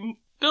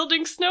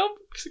building snow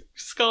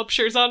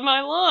sculptures on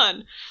my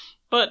lawn,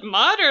 but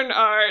modern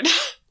art."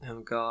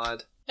 Oh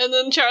god. And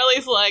then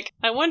Charlie's like,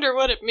 I wonder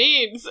what it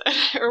means,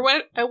 or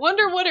I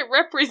wonder what it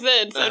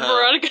represents. And Uh-huh.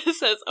 Veronica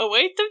says, a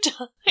waste of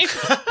time.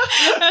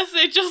 As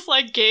they just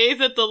like gaze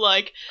at the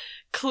like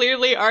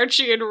clearly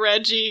Archie and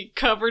Reggie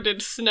covered in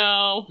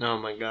snow Oh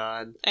my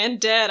god. and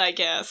dead, I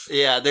guess.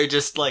 Yeah, they're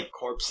just like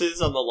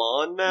corpses on the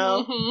lawn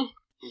now. Mhm.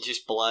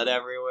 Just blood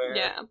everywhere.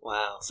 Yeah.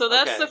 Wow. So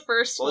that's Okay. the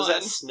first What was one.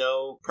 that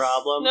snow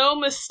problem? No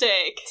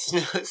mistake.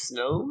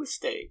 Snow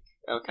mistake.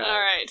 Okay. All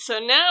right, so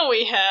now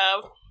we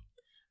have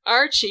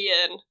Archie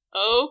in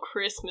Oh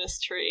Christmas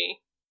Tree.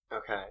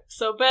 Okay.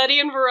 So Betty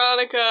and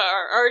Veronica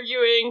are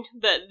arguing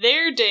that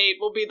their date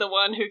will be the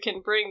one who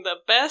can bring the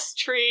best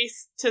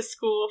trees to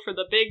school for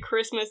the big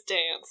Christmas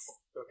dance.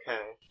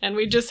 Okay. And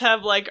we just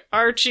have, like,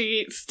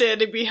 Archie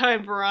standing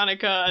behind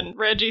Veronica and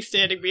Reggie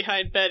standing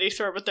behind Betty,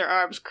 sort of with their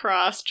arms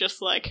crossed, just,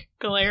 like,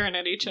 glaring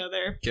at each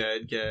other.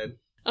 Good, good.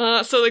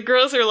 So the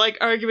girls are, like,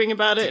 arguing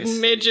about it, Yes.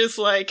 and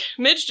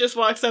Midge just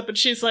walks up and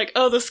she's like,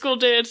 oh, the school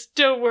dance,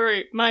 don't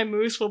worry, my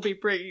moose will be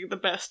bringing the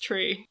best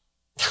tree.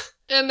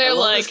 And they're I love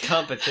like... this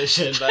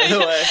competition, by the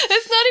way.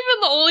 It's not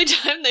even the only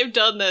time they've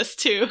done this,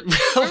 too.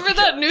 Remember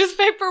that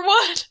newspaper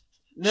one?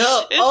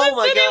 No. Is Oh this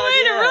my any god,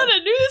 way yeah. to run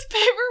a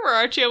newspaper where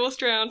Archie almost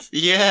drowns?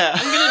 Yeah. I'm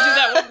gonna do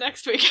that one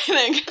next week, I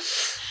think.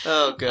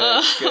 Oh, good,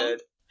 Um,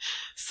 good.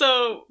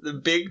 So, The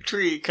big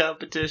tree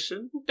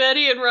competition.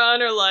 Betty and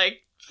Ron are like,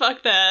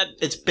 fuck that.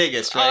 It's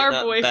biggest, right? Our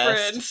Not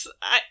boyfriends. best.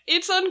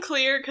 It's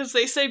unclear because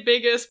they say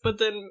biggest, but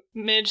then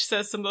Midge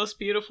says the most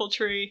beautiful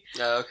tree.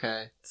 Oh,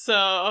 okay. So,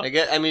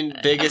 I mean,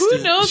 biggest who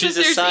is... knows she's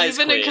if a there's size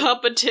even queen. a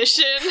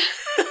competition?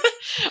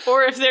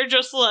 Or if they're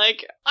just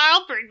like,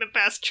 I'll bring the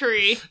best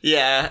tree.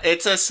 Yeah,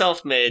 it's a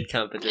self-made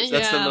competition.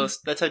 That's the Yeah.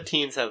 most... That's how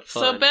teens have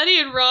fun. So Betty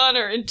and Ron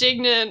are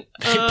indignant.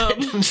 They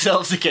pit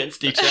themselves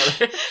against each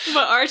other.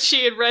 But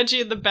Archie and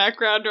Reggie in the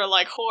background are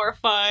like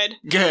horrified.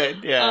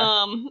 Good,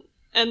 yeah.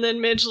 And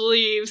then Midge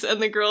leaves, and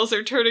the girls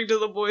are turning to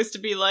the boys to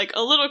be like,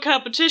 a little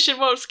competition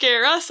won't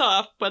scare us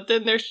off, but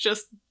then there's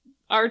just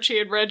Archie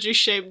and Reggie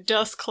shaped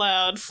dust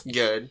clouds.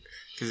 Good.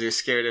 Because they're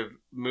scared of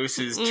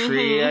Moose's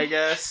tree, Mhm. I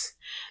guess.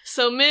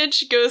 So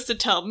Midge goes to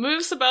tell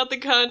Moose about the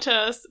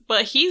contest,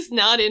 but he's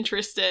not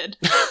interested.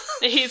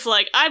 He's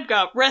like, I've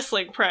got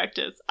wrestling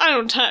practice. I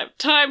don't have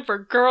time for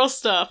girl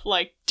stuff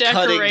like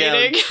Cutting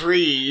decorating. down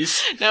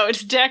trees. No,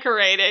 it's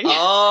decorating.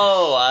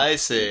 Oh, I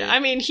see. I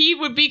mean, he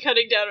would be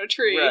cutting down a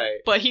tree, Right.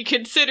 but he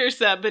considers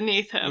that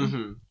beneath him.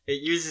 Mhm.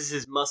 It uses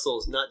his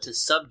muscles not to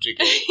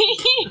subjugate.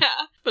 Yeah,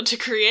 but to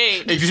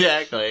create.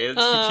 Exactly. You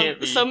can't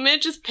be... So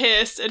Midge is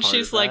pissed, and part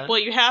she's of like, that. well,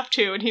 you have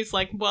to. And he's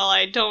like, well,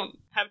 I don't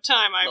have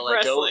time. I'm Well,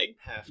 I don't wrestling.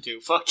 have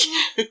to. Fuck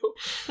you.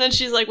 Then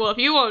she's like, well, if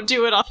you won't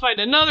do it, I'll find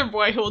another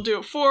boy who will do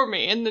it for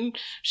me. And then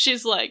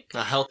she's like,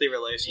 A healthy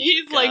relationship,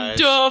 he's like, guys.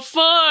 duh,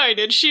 fine.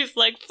 And she's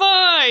like,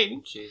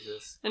 fine.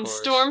 Jesus. of And course.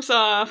 storms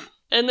off.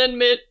 And then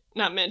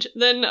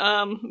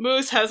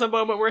Moose has a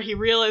moment where he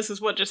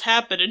realizes what just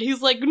happened. And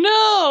he's like,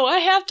 no, I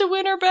have to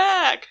win her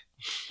back.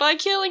 By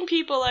killing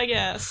people, I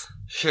guess.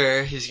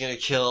 Sure, he's gonna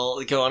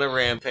go on a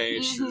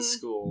rampage to the Mhm.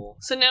 school.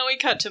 So now we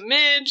cut to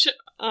Midge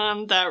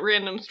on that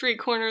random street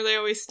corner they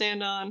always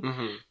stand on.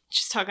 Mm-hmm.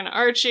 She's talking to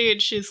Archie,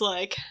 and she's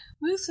like,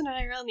 Moose and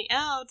I are on the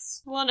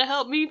outs. Want to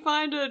help me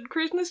find a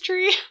Christmas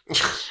tree?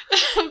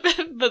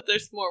 But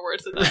there's more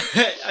words than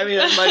that. I mean,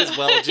 it might as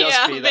well just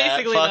Yeah, be that.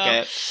 basically Fuck no.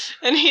 it.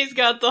 And he's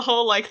got the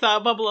whole, like,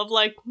 thought bubble of,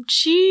 like,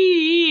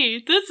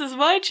 gee, this is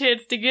my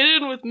chance to get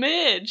in with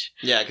Midge.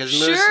 Yeah, because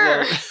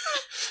Sure.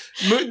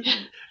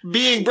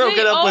 being broken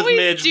They up with always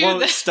Midge do won't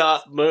that.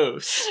 stop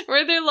Moose.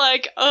 Where they're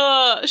like,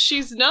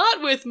 she's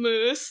not with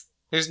Moose.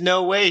 There's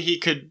no way he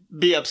could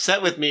be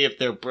upset with me if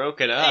they're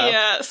broken up.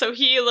 Yeah, so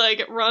he,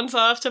 like, runs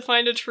off to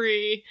find a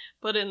tree,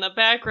 but in the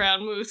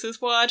background, Moose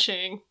is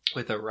watching.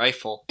 With a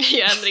rifle.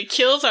 Yeah, and then he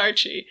kills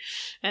Archie.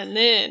 And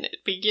then it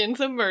begins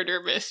a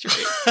murder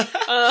mystery.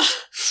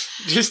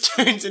 Just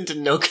turns into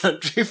No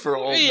Country for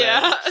Old Men.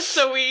 Yeah,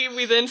 so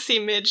we then see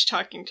Midge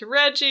talking to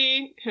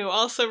Reggie, who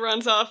also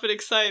runs off in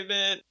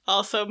excitement.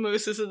 Also,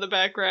 Moose is in the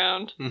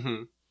background.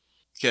 Mm-hmm.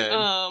 Good.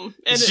 And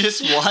He's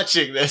just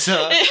watching this,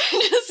 huh?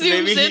 it just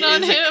Maybe zooms he in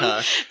on is a him,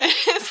 cuck. and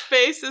his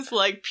face is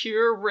like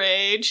pure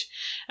rage,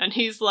 and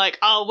he's like,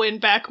 "I'll win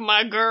back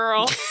my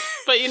girl,"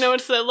 but you know,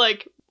 it's that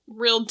like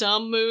real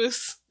dumb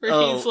Moose where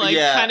he's like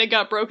kind of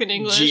got broken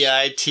English.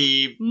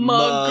 GIT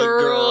Mug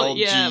girl,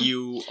 yeah.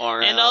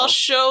 GURL. And I'll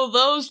show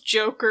those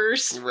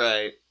jokers.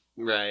 Right.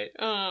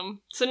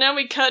 So now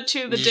we cut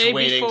to the Just day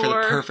waiting before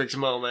for the perfect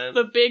moment.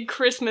 the big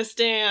Christmas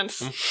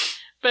dance.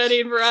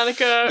 Betty and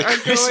Veronica are going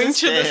Christmas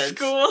to the dance.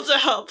 school to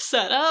help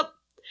set up.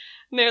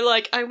 And they're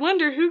like, I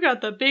wonder who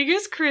got the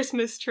biggest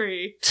Christmas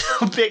tree.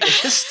 The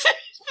biggest.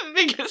 The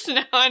biggest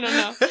now, I don't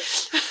know.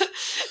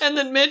 And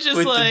then Midge is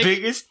With like... the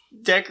biggest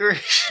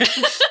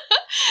decorations.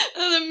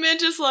 And then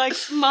Midge is like,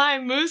 my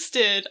Moose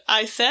did.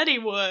 I said he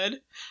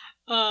would.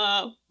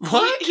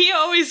 What? He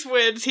always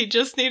wins. He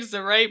just needs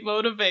the right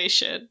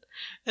motivation.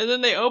 And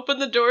then they open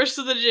the doors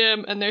to the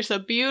gym, and there's a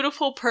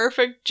beautiful,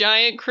 perfect,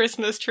 giant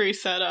Christmas tree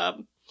set up.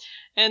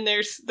 And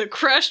there's the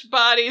crushed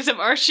bodies of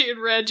Archie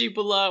and Reggie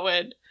below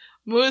it.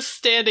 Moose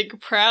standing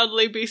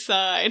proudly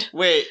beside,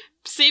 Wait,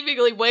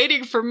 seemingly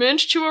waiting for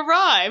Midge to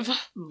arrive.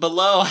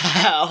 below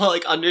how?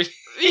 Like under...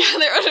 Yeah,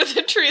 they're under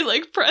the tree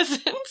like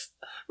presents.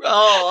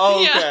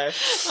 Oh, Yeah.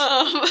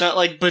 okay. Not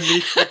like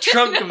beneath the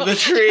trunk of the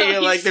tree, No,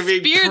 like they're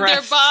being he speared their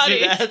pressed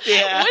bodies to death.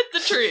 Yeah. with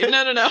the tree.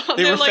 No.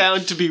 They They're were like,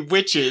 found to be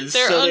witches.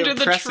 they're so they under were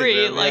the pressing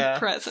tree them, like yeah.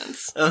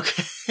 presents.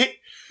 Okay.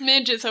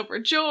 Midge is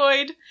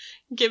overjoyed,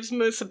 gives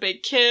Moose a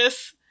big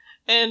kiss,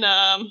 and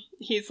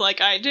he's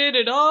like, I did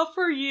it all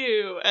for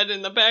you. And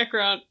in the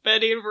background,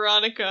 Betty and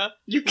Veronica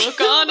You look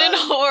killed on in them.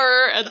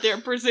 horror at their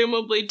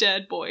presumably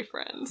dead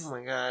boyfriends. Oh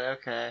my god,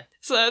 okay.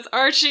 So that's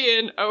Archie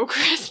and Oh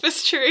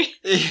Christmas Tree.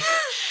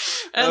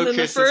 And then the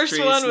Christmas first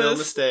trees, one no was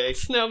mistake.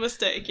 No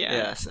Mistake, yeah.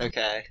 Yes,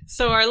 okay.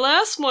 So our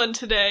last one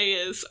today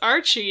is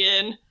Archie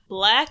in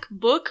Black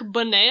Book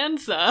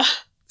Bonanza.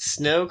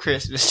 Snow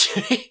Christmas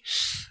tree.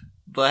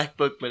 Black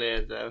Book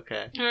Bonanza,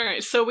 okay.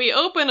 Alright, so we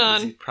open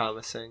Is he on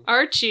promising?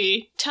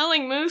 Archie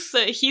telling Moose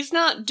that he's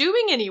not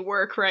doing any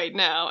work right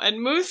now,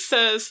 and Moose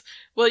says,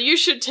 well, you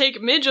should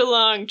take Midge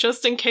along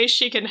just in case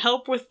she can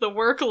help with the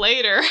work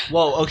later.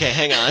 Whoa, okay,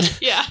 hang on.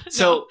 Yeah.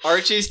 So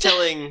Archie's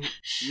telling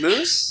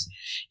Moose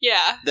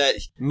yeah. that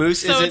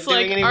Moose So isn't it's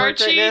like doing any work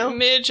Archie, right now?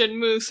 Midge, and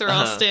Moose are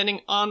all Uh-huh.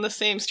 standing on the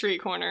same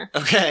street corner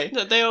Okay.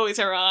 that they always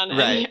are on.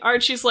 Right. And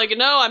Archie's like,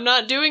 no, I'm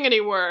not doing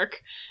any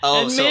work.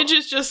 Oh, And so Midge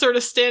is just sort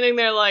of standing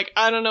there like,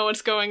 I don't know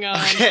what's going on.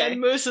 Okay.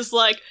 And Moose is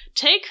like,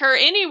 take her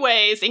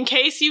anyways in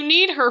case you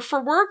need her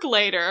for work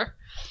later.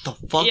 the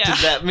fuck Yeah.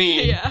 does that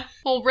mean? Yeah.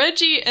 Well,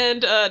 Reggie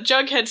and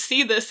Jughead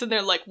see this and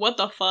they're like, what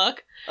the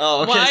fuck?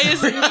 Oh, okay. Why so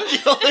is we're not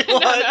Moose... the only No,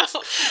 ones.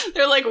 no.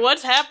 They're like,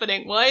 what's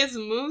happening? Why is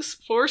Moose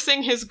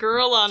forcing his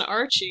girl on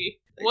Archie?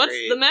 What's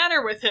Agreed. the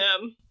matter with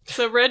him?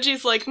 So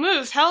Reggie's like,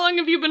 Moose, how long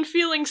have you been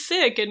feeling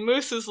sick? And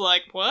Moose is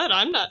like, what?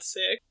 I'm not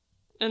sick.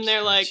 And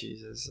they're like,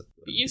 Jesus.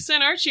 you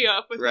sent Archie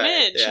off with Right,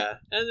 Midge. yeah.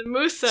 And then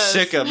Moose says,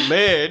 Sick of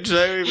Midge.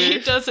 that he would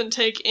be- doesn't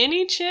take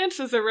any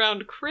chances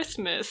around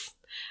Christmas,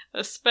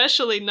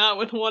 especially not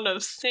with one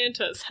of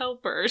Santa's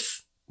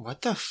helpers.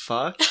 What the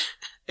fuck?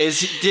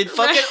 Did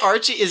fucking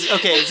Archie is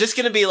this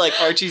gonna be like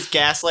Archie's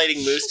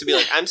gaslighting Moose to be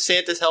like, I'm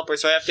Santa's helper,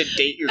 so I have to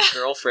date your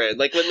girlfriend?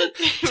 Like when the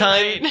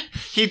time Right.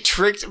 he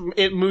tricked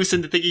Moose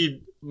into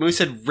thinking Moose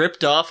had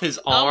ripped off his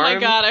arm. Oh my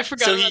god, I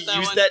forgot so about he that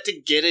used one. that to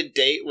get a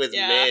date with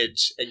Yeah.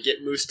 Midge and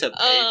get Moose to pay for.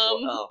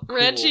 Oh, cool.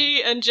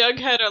 Reggie and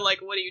Jughead are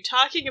like, what are you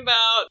talking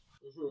about?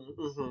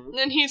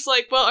 Mhm. And he's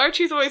like, well,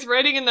 Archie's always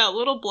writing in that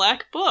little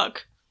black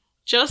book,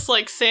 just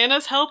like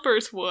Santa's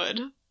helpers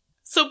would.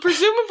 So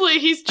presumably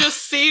he's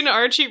just seen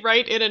Archie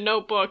write in a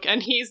notebook,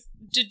 and he's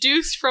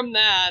deduced from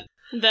that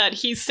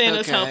he's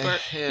Santa's Okay, helper.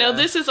 yeah. Now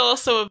this is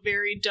also a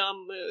very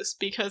dumb Moose,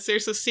 because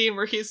there's a scene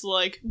where he's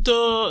like,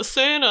 duh,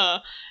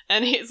 Santa,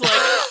 and his like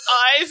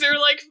eyes are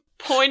like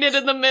pointed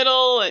in the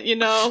middle, you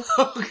know.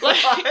 Oh,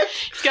 Like, God.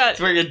 he's He's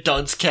wearing a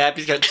dunce cap.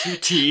 He's got 2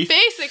 teeth.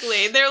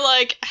 basically, they're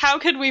like, how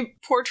could we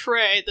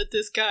portray that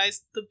this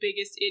guy's the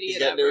biggest idiot He's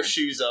got ever? no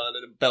shoes on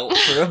and a belt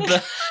for a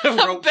belt. A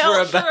belt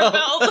for a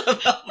belt. A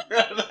belt for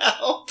a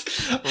belt.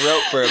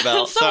 Rope for a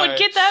belt. Someone Sorry.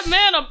 get that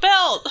man a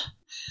belt!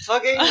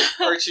 Fucking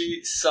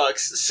Archie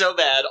sucks so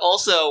bad.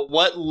 Also,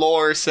 what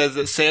lore says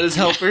that Santa's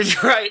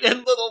helpers write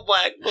in little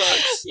black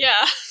books?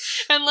 Yeah.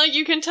 And, like,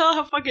 you can tell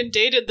how fucking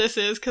dated this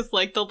is, because,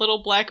 like, the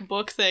little black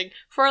book thing,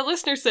 for our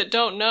listeners that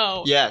don't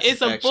know, Yes,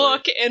 is a actually.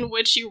 book in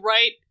which you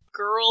write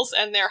girls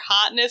and their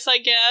hotness, I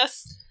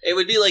guess. It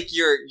would be like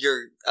your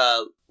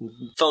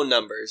phone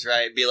numbers,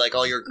 right? It'd be like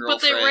all your But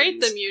girlfriends. they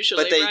rate them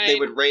usually, But they right? they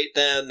would rate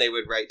them. They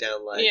would write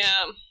down like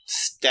Yeah.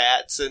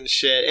 stats and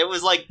shit. It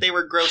was like they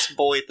were gross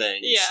boy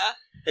things. Yeah.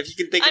 If you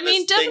can think I of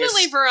mean, this thing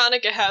definitely as,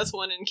 Veronica has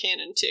one in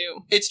canon,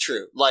 too. it's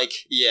true. Like,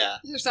 yeah.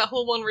 There's that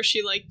whole one where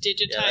she, like,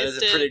 digitized Yeah, that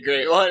is a it. pretty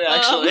great one,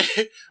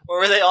 actually.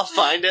 Where they all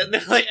find it and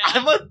they're like, Yeah.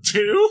 I'm a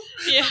 2?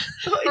 Yeah.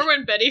 Like, Or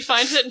when Betty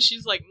finds it and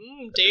she's like,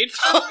 date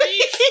for me?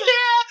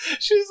 yeah.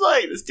 She's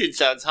like, this dude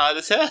sounds hot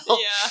as hell.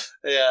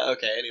 Yeah. Yeah,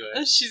 okay, anyway.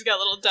 And she's got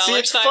little dollar See,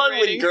 it's sign fun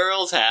when ratings.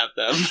 girls have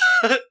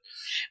them.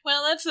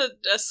 Well, that's a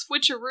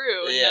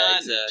switcheroo, Yeah,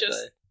 not exactly.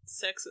 just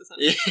sexism.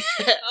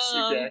 Yes,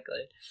 Um, exactly.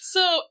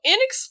 So,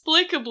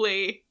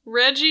 inexplicably,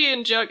 Reggie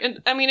and Jug...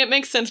 And, I mean, it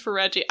makes sense for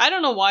Reggie. I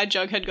don't know why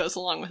Jughead goes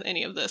along with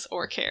any of this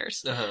or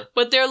cares. Uh-huh.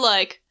 But they're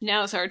like,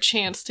 now's our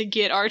chance to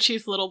get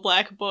Archie's little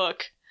black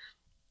book.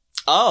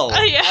 Oh,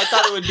 Yeah. I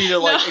thought it would be to,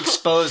 like, No.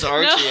 expose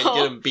Archie No. and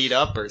get him beat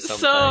up or something.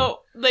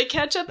 So, they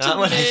catch up Not to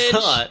what I Midge.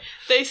 thought.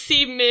 They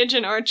see Midge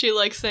and Archie,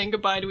 like, saying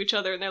goodbye to each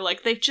other, and they're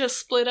like, they've just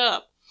split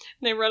up.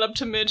 And they run up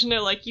to Midge, and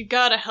they're like, you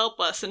gotta help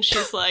us. And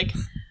she's like,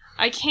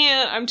 I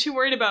can't. I'm too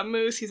worried about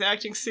Moose. He's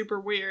acting super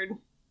weird.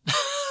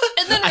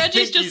 And then I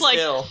Reggie's think just he's like,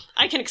 ill.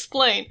 I can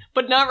explain,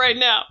 but not right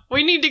now.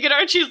 We need to get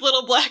Archie's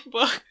little black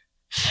book.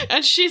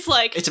 And she's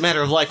like, It's a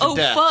matter of life oh, and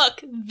death.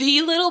 fuck,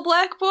 the little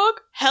black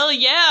book? Hell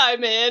yeah,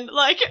 I'm in.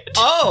 Like,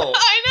 Oh!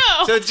 I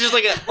know. So it's just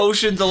like an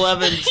Ocean's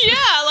 11. Yeah,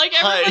 like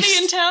everybody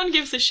Heist. in town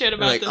gives a shit We're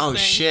about like, this oh thing.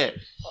 shit.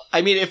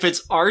 I mean, if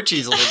it's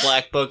Archie's little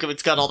black book, if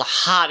it's got all the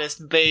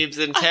hottest babes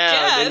in I town,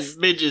 guess. and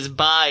Midge is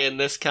bi in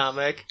this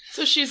comic.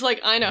 So she's like,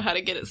 I know how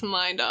to get his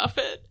mind off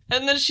it.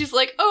 And then she's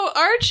like, oh,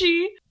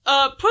 Archie,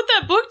 put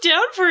that book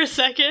down for a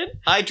second.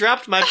 I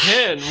dropped my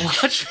pen.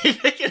 Watch me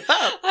pick it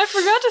up. I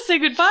forgot to say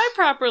goodbye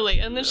properly.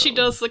 And then she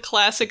does the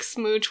classic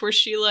smooch where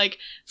she, like,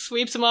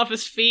 sweeps him off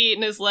his feet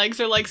and his legs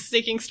are, like,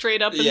 sticking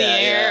straight up in the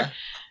air.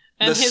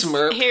 And The his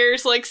smirk.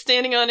 hair's, like,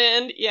 standing on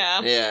end.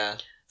 Yeah. Yeah.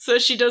 So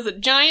she does a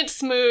giant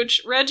smooch.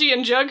 Reggie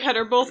and Jughead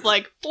are both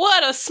like,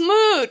 what a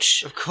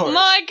smooch! Of course.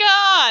 My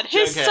god!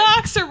 His Jughead.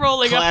 socks are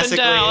rolling up and Classically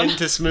down.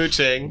 into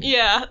smooching.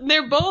 Yeah,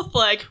 they're both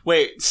like,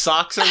 Wait,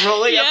 socks are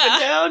rolling up Yeah. and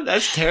down?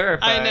 That's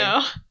terrifying. I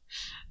know.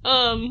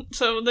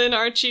 So then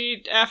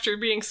Archie, after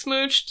being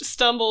smooched,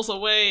 stumbles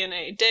away in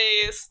a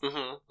daze,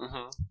 Mm-hmm,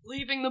 mm-hmm.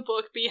 leaving the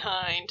book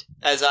behind.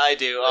 As I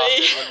do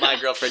often when my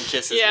girlfriend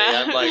kisses Yeah. me.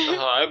 I'm like,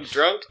 oh, I'm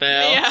drunk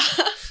now. Yeah.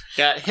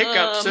 Got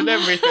hiccups and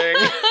Um, everything.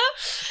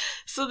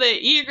 So they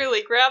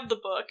eagerly grab the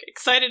book,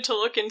 excited to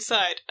look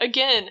inside.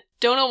 Again,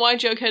 don't know why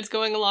Jughead's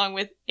going along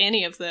with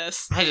any of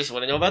this. I just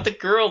want to know about the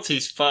girls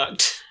he's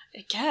fucked.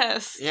 I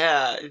guess.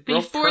 Yeah.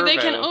 real Before they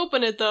can pervo.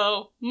 open it,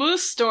 though,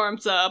 Moose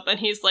storms up, and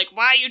he's like,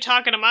 why are you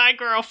talking to my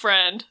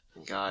girlfriend?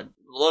 God.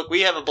 Look,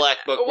 we have a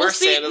black book. Well, We're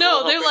see, Santa's no,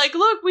 little they're helpers. like,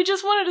 look, we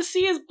just wanted to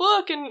see his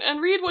book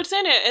and read what's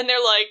in it. And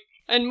they're like,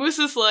 and Moose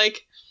is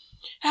like,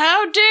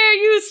 how dare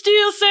you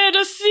steal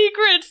Santa's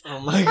secrets? Oh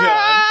my god.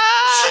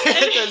 Ah! And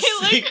Santa's he,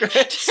 like,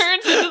 secrets.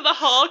 turns into the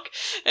Hulk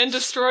and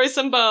destroys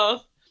them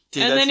both.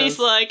 Dude, and that then he's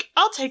sounds- like,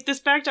 I'll take this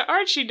back to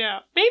Archie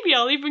now. Maybe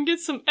I'll even get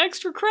some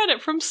extra credit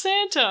from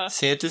Santa.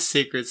 Santa's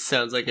Secrets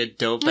sounds like a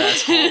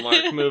dope-ass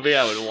Hallmark movie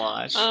I would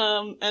watch.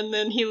 And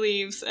then he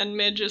leaves, and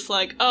Midge is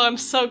like, oh, I'm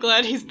so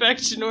glad he's back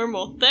to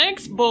normal.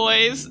 Thanks,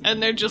 boys.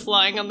 And they're just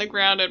lying on the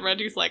ground, and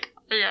Reggie's like,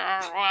 you're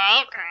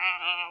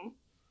welcome.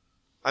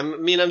 I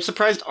mean, I'm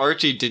surprised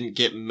Archie didn't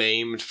get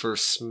maimed for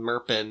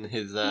smurping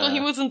his, Well, he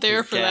wasn't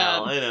there his for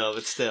gal. that. I know,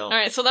 but still.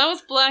 Alright, so that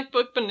was Black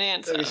Book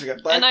Bonanza. That means we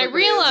got Black And I Book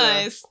Bonanza.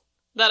 realized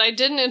that I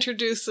didn't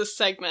introduce this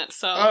segment,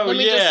 so Oh, let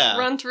me yeah. just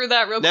run through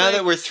that real Now quick.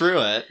 that we're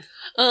through it.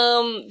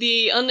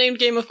 The Unnamed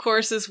Game, of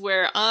course, is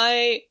where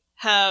I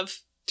have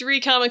 3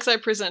 comics I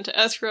present to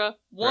Ezra.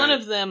 One Right.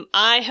 of them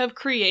I have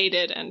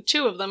created, and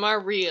 2 of them are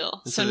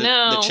real. So the,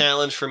 now... the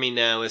challenge for me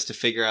now is to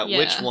figure out Yeah.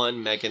 which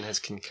one Megan has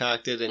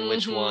concocted and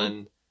which Mhm.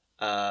 one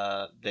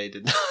they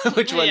did not.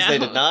 Which ones Yeah. they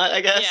did not,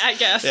 I guess? Yeah, I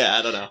guess. Yeah,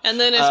 I don't know. And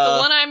then if the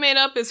one I made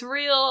up is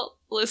real,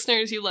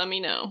 listeners, you let me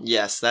know.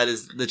 Yes, that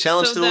is the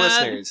challenge So to the that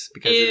listeners,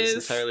 because it is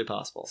is entirely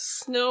possible.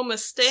 Snow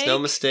Mistake, Snow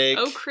Mistake.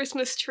 Oh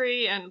Christmas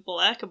Tree, and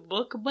Black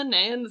Book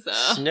Bonanza.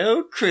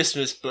 Snow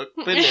Christmas Book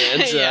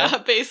Bonanza. yeah,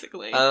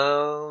 basically.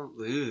 God,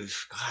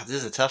 this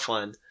is a tough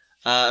one.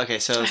 Okay,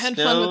 so I had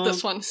fun with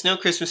this one. Snow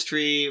Christmas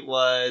Tree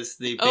was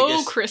the biggest...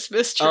 Oh,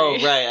 Christmas Tree. Oh,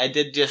 right. I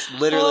did just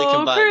literally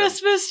combine them.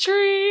 Christmas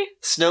Tree.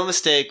 Snow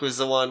Mistake was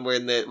the one where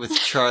with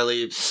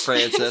Charlie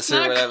Francis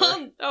or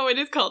whatever. Oh, it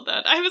is called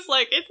that. I was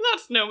like, it's not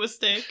Snow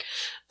Mistake.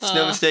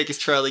 Snow Mistake is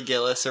Charlie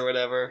Gillis or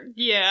whatever.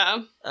 Yeah.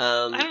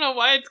 I don't know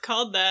why it's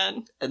called that.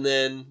 And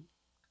then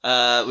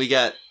we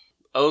got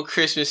Oh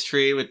Christmas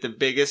Tree with the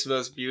biggest,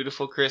 most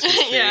beautiful Christmas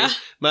tree. Yeah.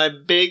 My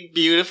big,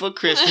 beautiful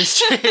Christmas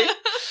tree.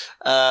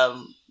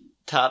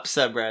 Top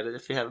subreddit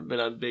if you haven't been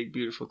on Big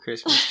Beautiful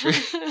Christmas Tree.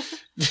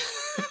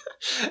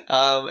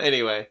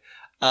 Anyway.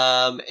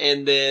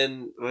 And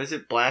then, what is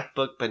it? Black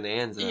Book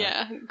Bonanza.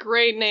 Yeah,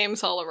 great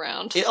names all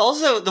around. It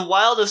also, the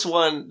wildest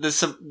one, the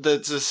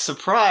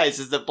surprise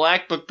is that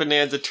Black Book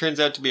Bonanza turns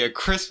out to be a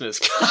Christmas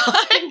comic.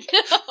 I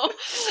know.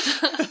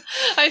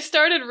 I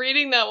started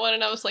reading that one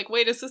and I was like,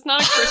 wait, is this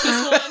not a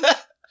Christmas one?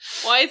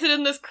 Why is it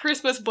in this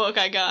Christmas book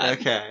I got?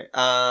 Okay.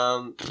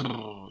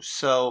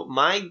 So,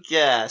 my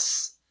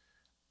guess,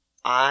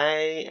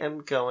 I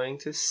am going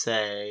to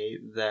say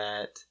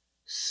that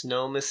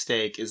Snow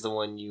Mistake is the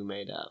one you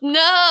made up.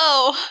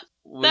 No!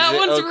 That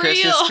one's real.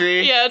 Christmas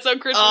Tree? Yeah, it's on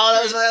Christmas Oh,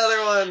 that was Tree. my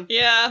other one.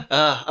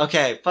 Yeah.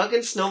 Okay.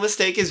 Fucking Snow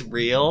Mistake is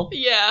real?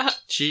 Yeah.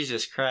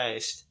 Jesus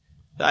Christ.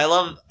 I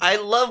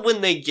love when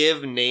they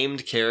give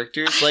named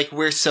characters, like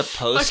we're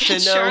supposed to know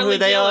Charlie who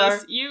they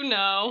Gillis, are. You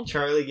know.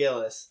 Charlie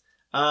Gillis.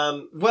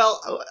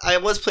 Well, I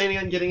was planning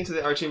on getting into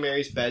the Archie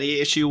Marries Betty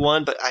issue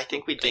 1, but I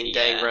think we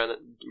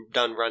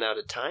run out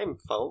of time,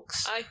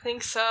 folks. I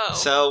think so.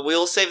 So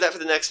we'll save that for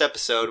the next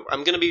episode.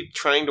 I'm going to be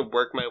trying to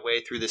work my way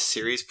through this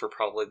series for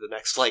probably the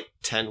next,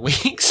 10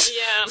 weeks.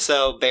 Yeah.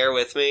 So bear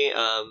with me,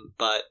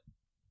 but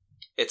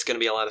it's going to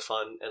be a lot of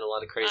fun and a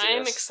lot of craziness.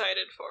 I'm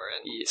excited for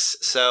it. Yes.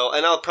 So,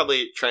 and I'll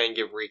probably try and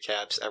give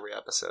recaps every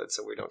episode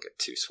so we don't get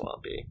too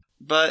swampy.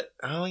 But,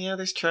 oh yeah,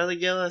 there's Charlie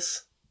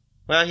Gillis.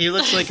 Wow, he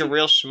looks like a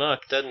real schmuck,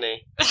 doesn't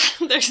he?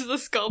 There's the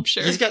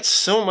sculpture. He's got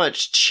so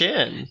much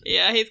chin.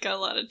 Yeah, he's got a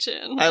lot of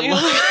chin. I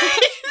love him.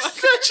 He's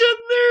such a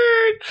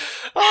nerd.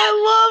 Oh,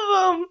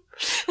 I love him.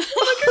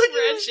 Look at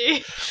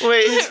Reggie.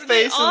 Wait, his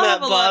face in all that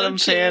have a lot bottom of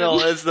chin. panel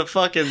is the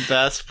fucking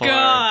best part.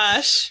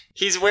 Gosh.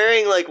 He's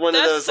wearing one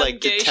of That's those some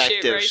gay shit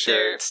detective right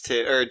shirts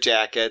or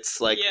jackets,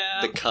 Yeah.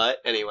 the cut.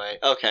 Anyway,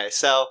 okay,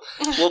 so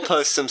we'll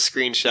post some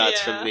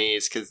screenshots Yeah. from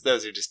these because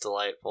those are just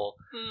delightful.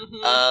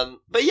 Mm-hmm.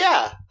 But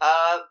yeah,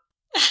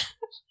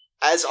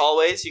 as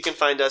always, you can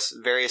find us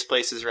various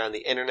places around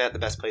the internet. The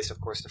best place,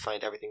 of course, to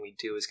find everything we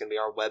do is going to be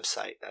our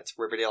website. That's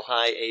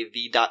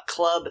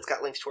RiverdaleHighAV.club. It's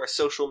got links to our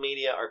social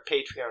media, our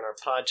Patreon, our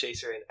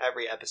Podchaser, and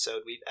every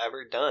episode we've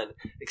ever done,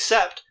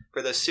 except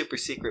for those super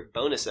secret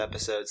bonus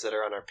episodes that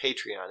are on our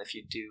Patreon if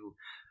you do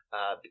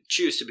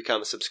choose to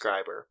become a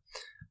subscriber,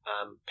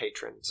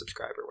 patron,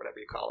 subscriber, whatever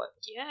you call it.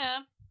 Yeah.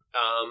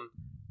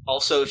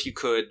 Also, if you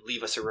could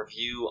leave us a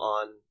review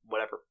on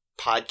whatever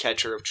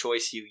podcatcher of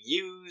choice you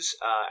use,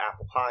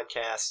 Apple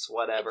Podcasts,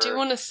 whatever. I do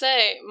want to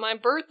say, my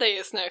birthday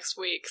is next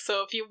week,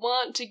 so if you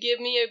want to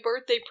give me a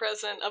birthday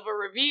present of a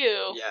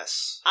review,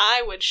 Yes.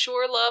 I would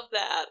sure love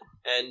that.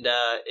 And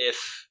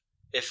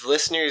if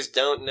listeners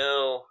don't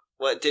know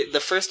what the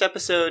first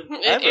episode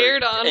It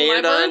aired on my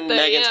birthday,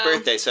 Megan's yeah.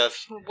 birthday, so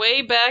if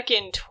Way back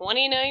in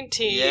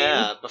 2019.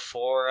 yeah,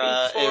 before it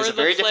was Before a the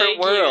very different plague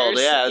world.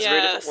 years. Yeah, it was a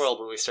very Yes. different world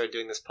when we started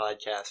doing this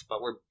podcast.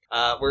 But we're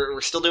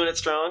still doing it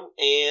strong,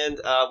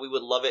 and we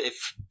would love it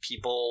if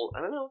people,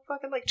 I don't know,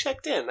 fucking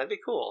checked in. That'd be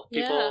cool.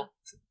 People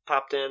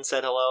popped in,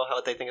 said hello,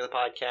 how they think of the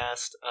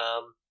podcast.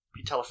 If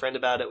you tell a friend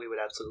about it, we would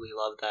absolutely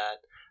love that.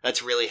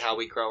 That's really how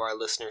we grow our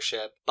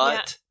listenership.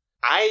 But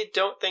I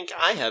don't think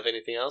I have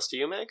anything else. Do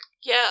you, Meg?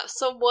 Yeah,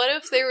 so what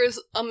if there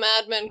was a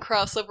Mad Men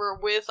crossover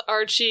with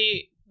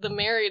Archie the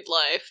Married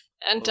Life,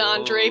 and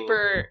Don Oh.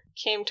 Draper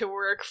came to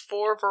work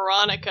for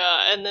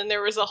Veronica, and then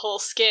there was a whole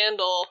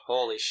scandal.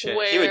 Holy shit. He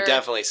Where would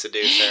definitely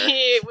seduce her.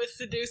 He was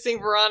seducing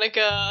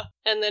Veronica,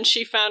 and then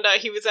she found out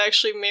he was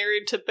actually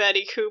married to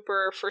Betty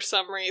Cooper for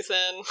some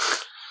reason.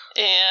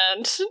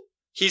 And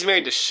He's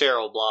married to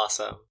Cheryl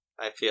Blossom,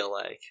 I feel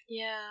like.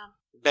 yeah.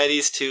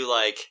 Betty's too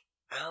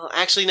oh,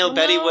 actually no, No,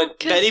 Betty 'cause,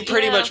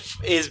 pretty yeah. much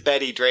is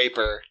Betty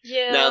Draper.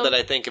 Yeah. Now that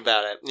I think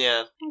about it.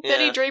 Yeah.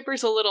 Betty yeah.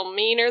 Draper's a little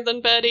meaner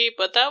than Betty,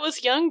 but that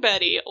was young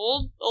Betty.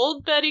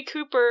 Old Betty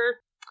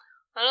Cooper.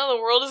 I know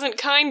the world isn't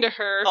kind to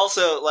her.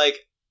 Also,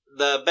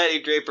 the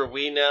Betty Draper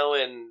we know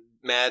in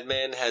Mad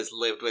Men has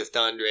lived with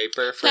Don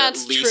Draper for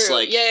That's at least true.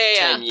 10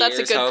 Yeah. years, That's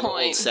a good however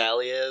point. old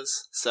Sally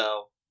is.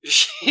 So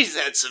she's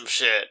had some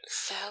shit.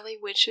 Sally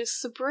Witches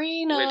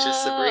Sabrina. Witches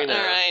Sabrina.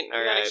 Alright, All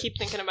I gotta right. keep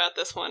thinking about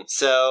this one.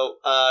 So,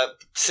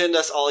 send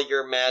us all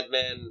your Mad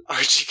Men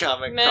Archie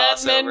comic Mad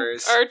Men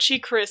crossovers. Archie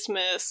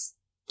Christmas.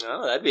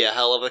 Oh, that'd be a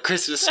hell of a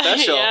Christmas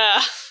special.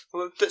 Yeah.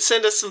 Well,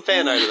 send us some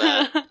fan art of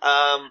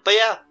that. But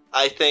yeah,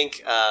 I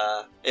think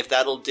if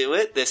that'll do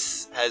it,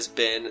 this has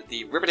been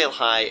the Riverdale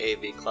High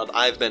AV Club.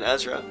 I've been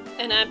Ezra,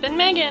 And I've been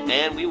Megan.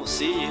 and we will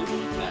see you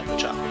at the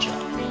chocolate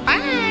shop.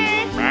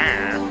 Bye!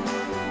 Bye.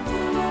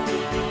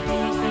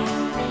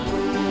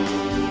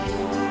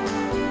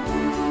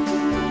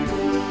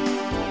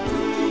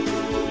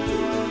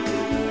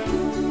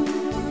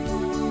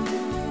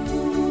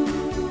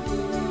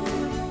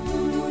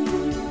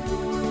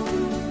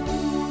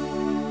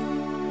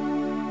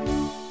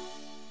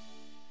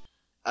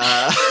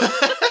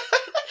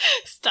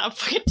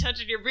 fucking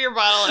touching your beer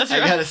bottle as I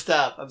you're gotta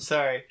stop. I'm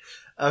sorry.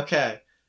 Okay.